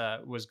was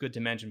good to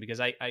mention because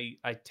I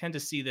tend to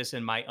see this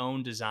in my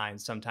own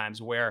designs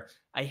sometimes where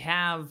I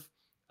have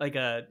like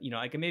I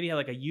can maybe have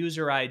like a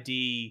user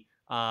ID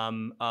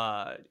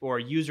or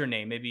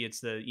username. Maybe it's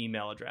the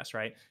email address,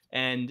 right?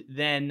 And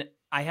then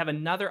I have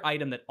another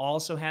item that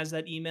also has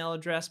that email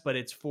address, but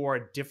it's for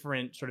a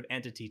different sort of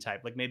entity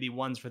type. Like maybe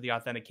one's for the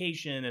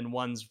authentication and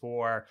one's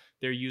for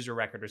their user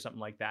record or something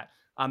like that.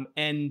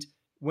 And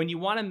when you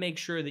want to make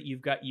sure that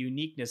you've got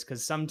uniqueness,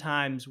 because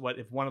sometimes what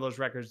if one of those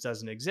records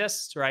doesn't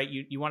exist, right?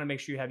 You want to make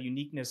sure you have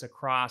uniqueness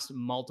across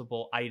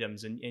multiple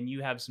items, and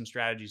you have some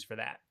strategies for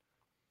that.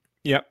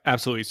 Yeah,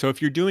 absolutely. So if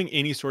you're doing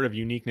any sort of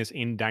uniqueness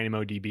in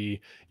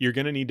DynamoDB, you're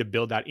going to need to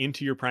build that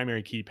into your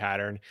primary key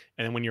pattern.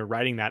 And then when you're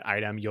writing that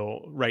item,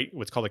 you'll write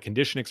what's called a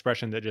condition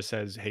expression that just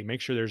says, "Hey, make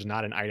sure there's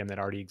not an item that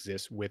already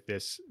exists with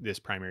this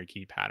primary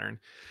key pattern."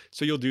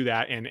 So you'll do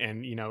that, and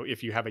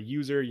if you have a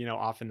user,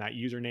 often that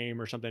username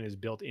or something is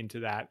built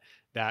into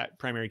that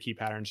primary key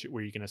pattern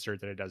where you can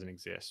assert that it doesn't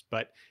exist.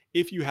 But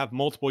if you have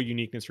multiple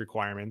uniqueness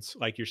requirements,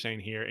 like you're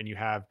saying here, and you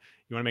want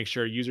to make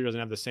sure a user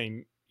doesn't have the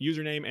same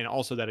username and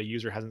also that a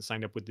user hasn't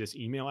signed up with this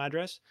email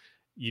address,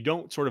 you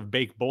don't sort of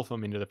bake both of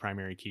them into the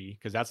primary key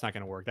because that's not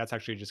going to work. That's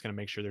actually just going to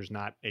make sure there's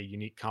not a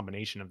unique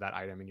combination of that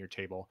item in your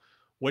table.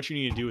 What you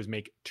need to do is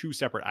make two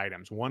separate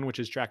items, one which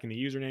is tracking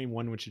the username,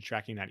 one which is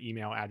tracking that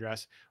email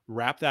address.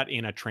 Wrap that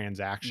in a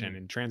transaction,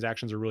 and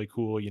transactions are really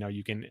cool.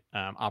 You can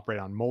operate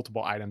on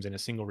multiple items in a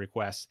single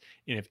request,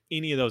 and if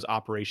any of those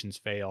operations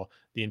fail,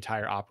 the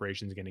entire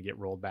operation is going to get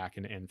rolled back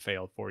and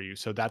fail for you.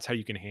 So that's how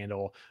you can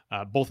handle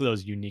both of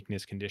those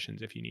uniqueness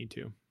conditions if you need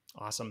to.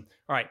 Awesome.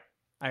 All right,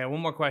 I got one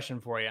more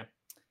question for you.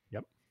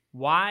 Yep.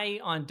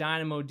 Why on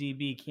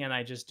DynamoDB can't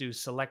I just do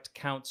select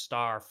count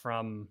star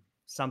from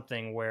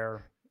something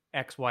where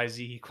XYZ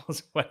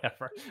equals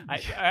whatever?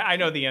 I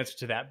know the answer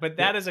to that, but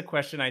that is a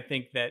question I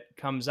think that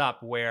comes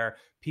up where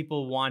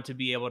people want to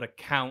be able to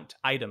count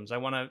items. I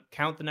want to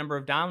count the number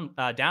of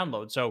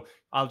downloads. So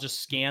I'll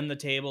just scan the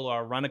table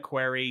or run a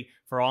query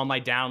for all my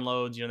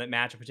downloads, that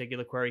match a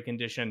particular query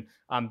condition.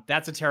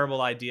 That's a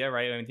terrible idea,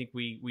 right? I think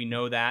we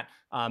know that.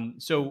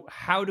 So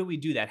how do we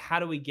do that? How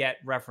do we get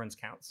reference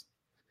counts?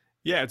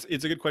 Yeah,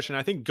 it's a good question.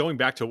 I think going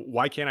back to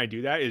why can't I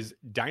do that is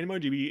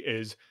DynamoDB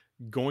is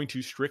going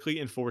to strictly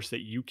enforce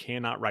that you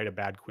cannot write a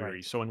bad query.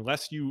 Right. So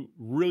unless you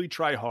really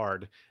try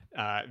hard,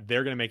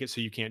 they're going to make it so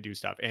you can't do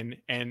stuff.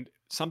 And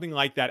something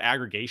like that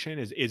aggregation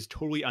is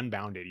totally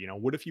unbounded.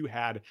 What if you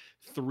had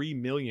 3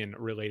 million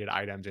related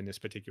items in this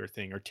particular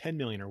thing, or 10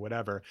 million or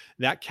whatever?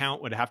 That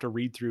count would have to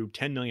read through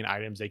 10 million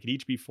items. They could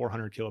each be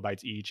 400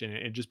 kilobytes each, and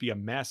it'd just be a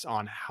mess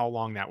on how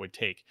long that would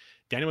take.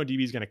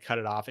 DynamoDB is going to cut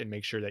it off and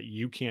make sure that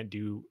you can't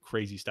do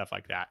crazy stuff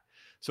like that.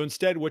 So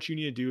instead, what you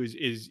need to do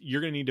is you're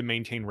going to need to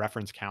maintain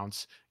reference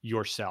counts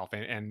yourself.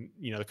 And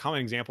the common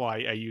example I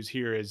use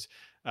here is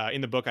in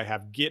the book, I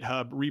have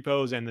GitHub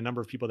repos and the number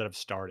of people that have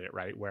started it,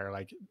 right? Where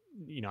I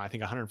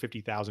think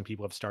 150,000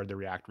 people have started the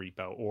React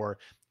repo. Or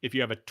if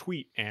you have a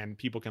tweet and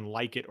people can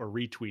like it or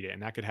retweet it,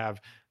 and that could have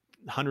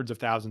hundreds of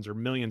thousands or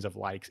millions of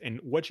likes. And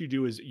what you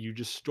do is you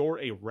just store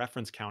a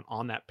reference count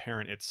on that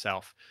parent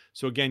itself.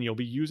 So again, you'll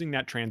be using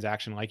that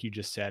transaction like you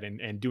just said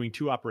and doing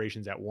two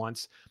operations at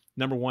once.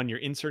 Number one, you're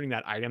inserting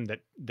that item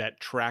that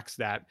tracks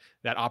that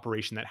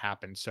operation that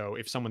happened. So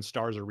if someone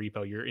stars a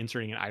repo, you're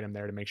inserting an item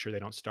there to make sure they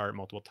don't star it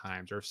multiple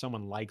times. Or if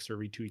someone likes or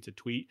retweets a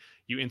tweet,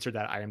 you insert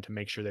that item to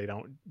make sure they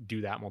don't do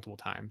that multiple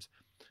times.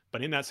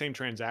 But in that same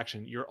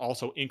transaction, you're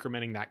also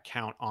incrementing that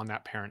count on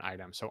that parent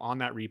item. So on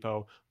that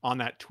repo, on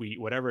that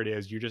tweet, whatever it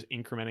is, you're just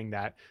incrementing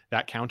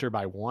that counter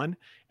by one.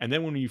 And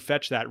then when you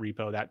fetch that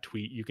repo, that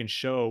tweet, you can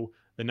show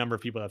the number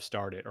of people that have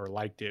started it or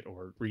liked it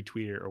or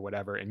retweeted it or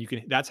whatever. And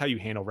that's how you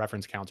handle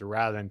reference counts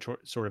rather than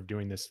sort of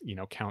doing this,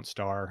 count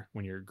star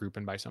when you're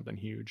grouping by something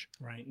huge.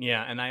 Right.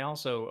 Yeah. And I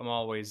also am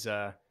always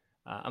a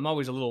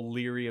little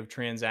leery of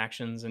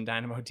transactions in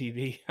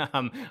DynamoDB.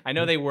 I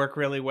know they work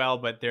really well,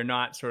 but they're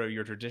not sort of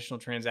your traditional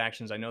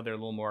transactions. I know they're a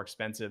little more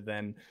expensive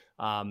than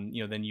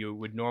than you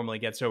would normally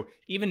get. So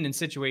even in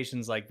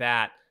situations like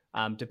that,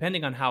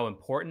 depending on how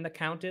important the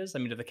count is, I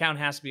mean, if the count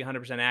has to be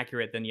 100%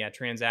 accurate, then yeah,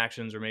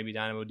 transactions or maybe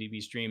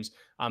DynamoDB streams.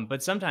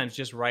 But sometimes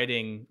just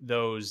writing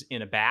those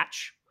in a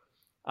batch,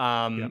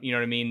 Yep. you know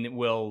what I mean,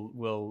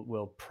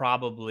 will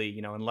probably,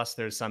 unless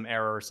there's some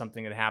error or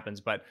something that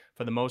happens, but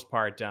for the most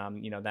part,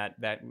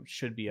 that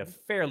should be a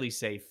fairly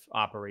safe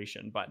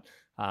operation. But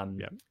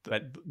Yeah.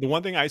 The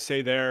one thing I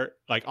say there,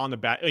 like on the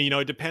back,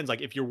 it depends.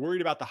 Like if you're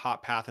worried about the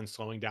hot path and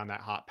slowing down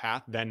that hot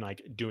path, then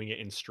like doing it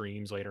in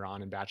streams later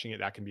on and batching it,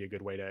 that can be a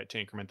good way to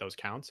increment those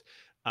counts.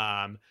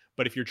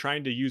 But if you're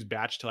trying to use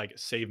batch to like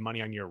save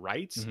money on your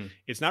writes, Mhm.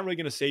 it's not really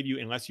going to save you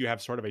unless you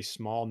have sort of a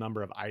small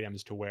number of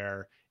items to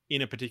where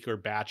in a particular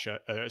batch,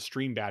 a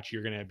stream batch,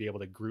 you're going to be able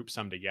to group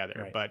some together.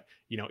 Right. But,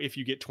 you know, if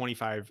you get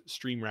 25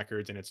 stream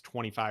records and it's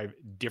 25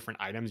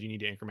 different items you need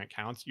to increment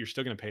counts, you're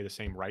still going to pay the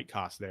same write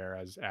cost there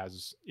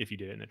as if you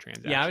did it in a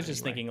transaction. Yeah, I was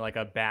just thinking like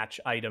a batch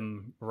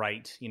item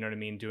write, you know what I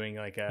mean? Doing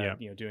like a,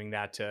 you know, doing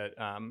that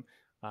to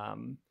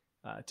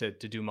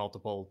do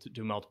multiple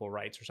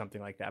writes or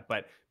something like that.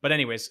 But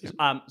anyways,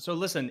 so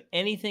listen,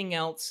 anything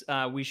else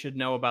we should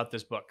know about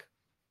this book?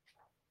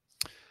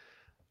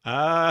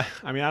 I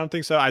mean, I don't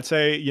think so. I'd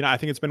say, you know, I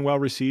think it's been well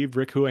received.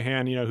 Rick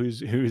Houlihan, you know,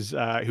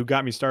 who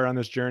got me started on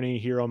this journey,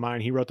 hero of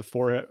mine. He wrote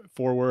the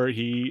foreword.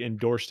 He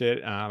endorsed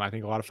it. I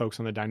think a lot of folks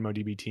on the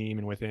DynamoDB team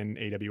and within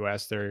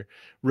AWS, they're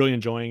really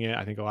enjoying it.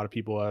 I think a lot of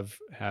people have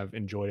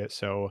enjoyed it.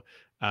 So,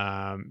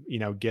 you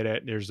know, get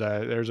it. There's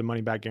a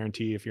money back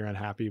guarantee if you're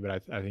unhappy,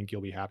 but I think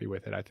you'll be happy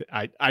with it.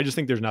 I just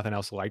think there's nothing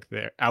else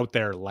out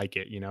there like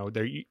it. You know,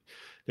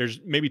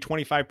 there's maybe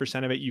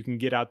 25% of it you can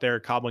get out there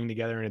cobbling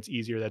together and it's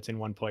easier that's in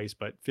one place,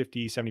 but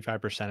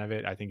 75% of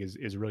it I think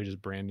is really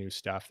just brand new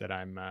stuff that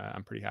I'm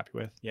pretty happy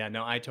with. Yeah,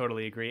 no, I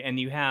totally agree. And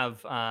you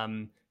have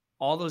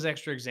all those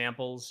extra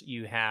examples.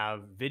 You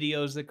have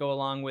videos that go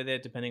along with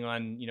it, depending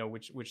on, you know,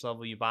 which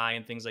level you buy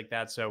and things like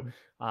that. So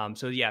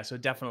so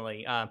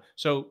definitely.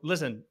 So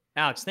listen,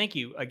 Alex, thank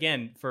you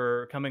again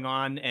for coming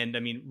on, and I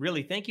mean,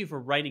 really, thank you for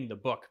writing the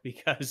book,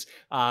 because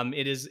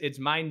it's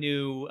my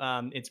new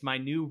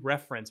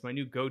reference, my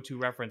new go-to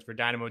reference for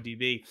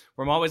DynamoDB.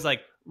 Where I'm always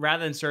like,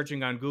 rather than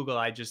searching on Google,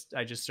 I just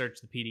search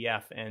the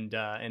PDF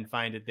and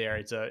find it there.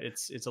 It's a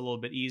little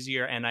bit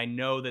easier, and I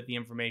know that the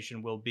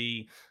information will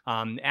be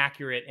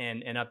accurate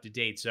and up to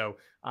date. So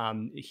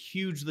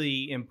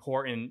hugely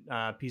important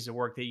piece of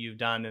work that you've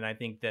done, and I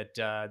think that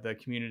the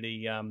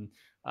community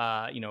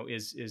you know,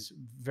 is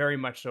very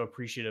much so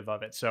appreciative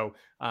of it. So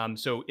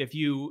so if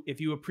you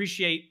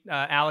appreciate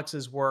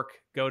Alex's work,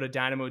 go to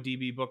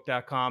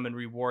dynamodbbook.com and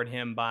reward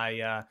him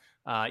by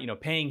you know,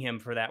 paying him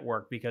for that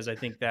work, because I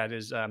think that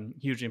is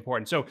hugely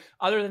important. So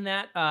other than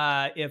that,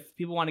 if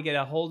people want to get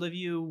a hold of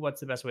you, what's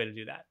the best way to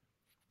do that?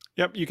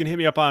 Yep, you can hit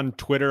me up on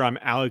Twitter. I'm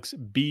Alex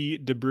B.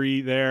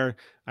 Debris there.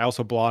 I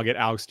also blog at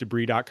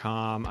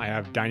alexdebris.com. I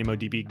have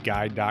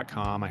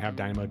dynamodbguide.com. I have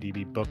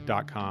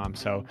dynamodbbook.com.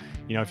 So,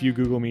 you know, if you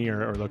Google me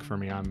or look for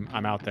me,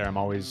 I'm out there. I'm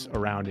always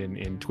around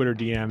in Twitter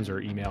DMs or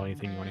email,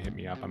 anything you want to hit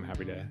me up. I'm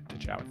happy to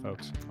chat with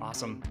folks.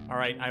 Awesome. All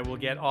right, I will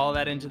get all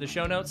that into the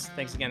show notes.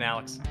 Thanks again,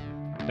 Alex.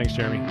 Thanks,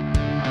 Jeremy.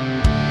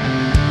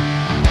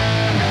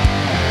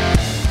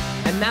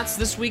 And that's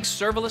this week's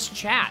Serverless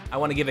Chat. I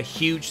want to give a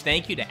huge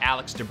thank you to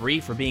Alex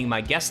Debris for being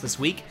my guest this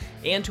week,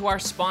 and to our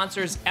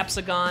sponsors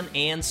Epsagon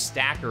and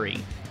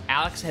Stackery.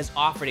 Alex has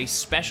offered a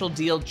special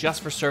deal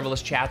just for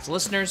Serverless Chats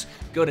listeners.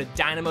 Go to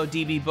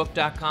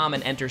dynamodbbook.com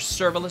and enter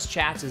Serverless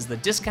Chats as the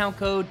discount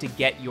code to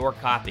get your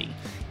copy.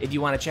 If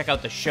you want to check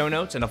out the show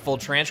notes and a full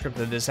transcript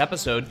of this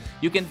episode,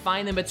 you can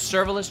find them at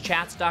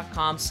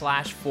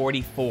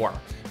serverlesschats.com/44.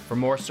 For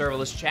more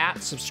Serverless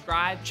Chat,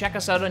 subscribe, check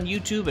us out on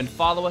YouTube, and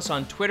follow us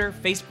on Twitter,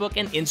 Facebook,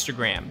 and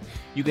Instagram.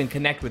 You can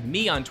connect with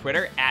me on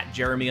Twitter at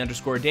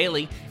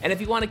Jeremy_Daily, and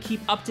if you want to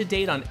keep up to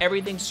date on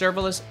everything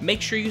serverless,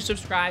 make sure you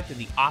subscribe to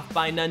the Off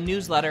by None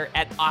newsletter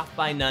at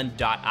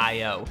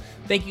offbynone.io.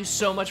 Thank you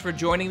so much for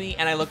joining me,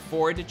 and I look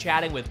forward to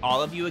chatting with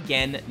all of you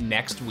again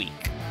next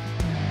week.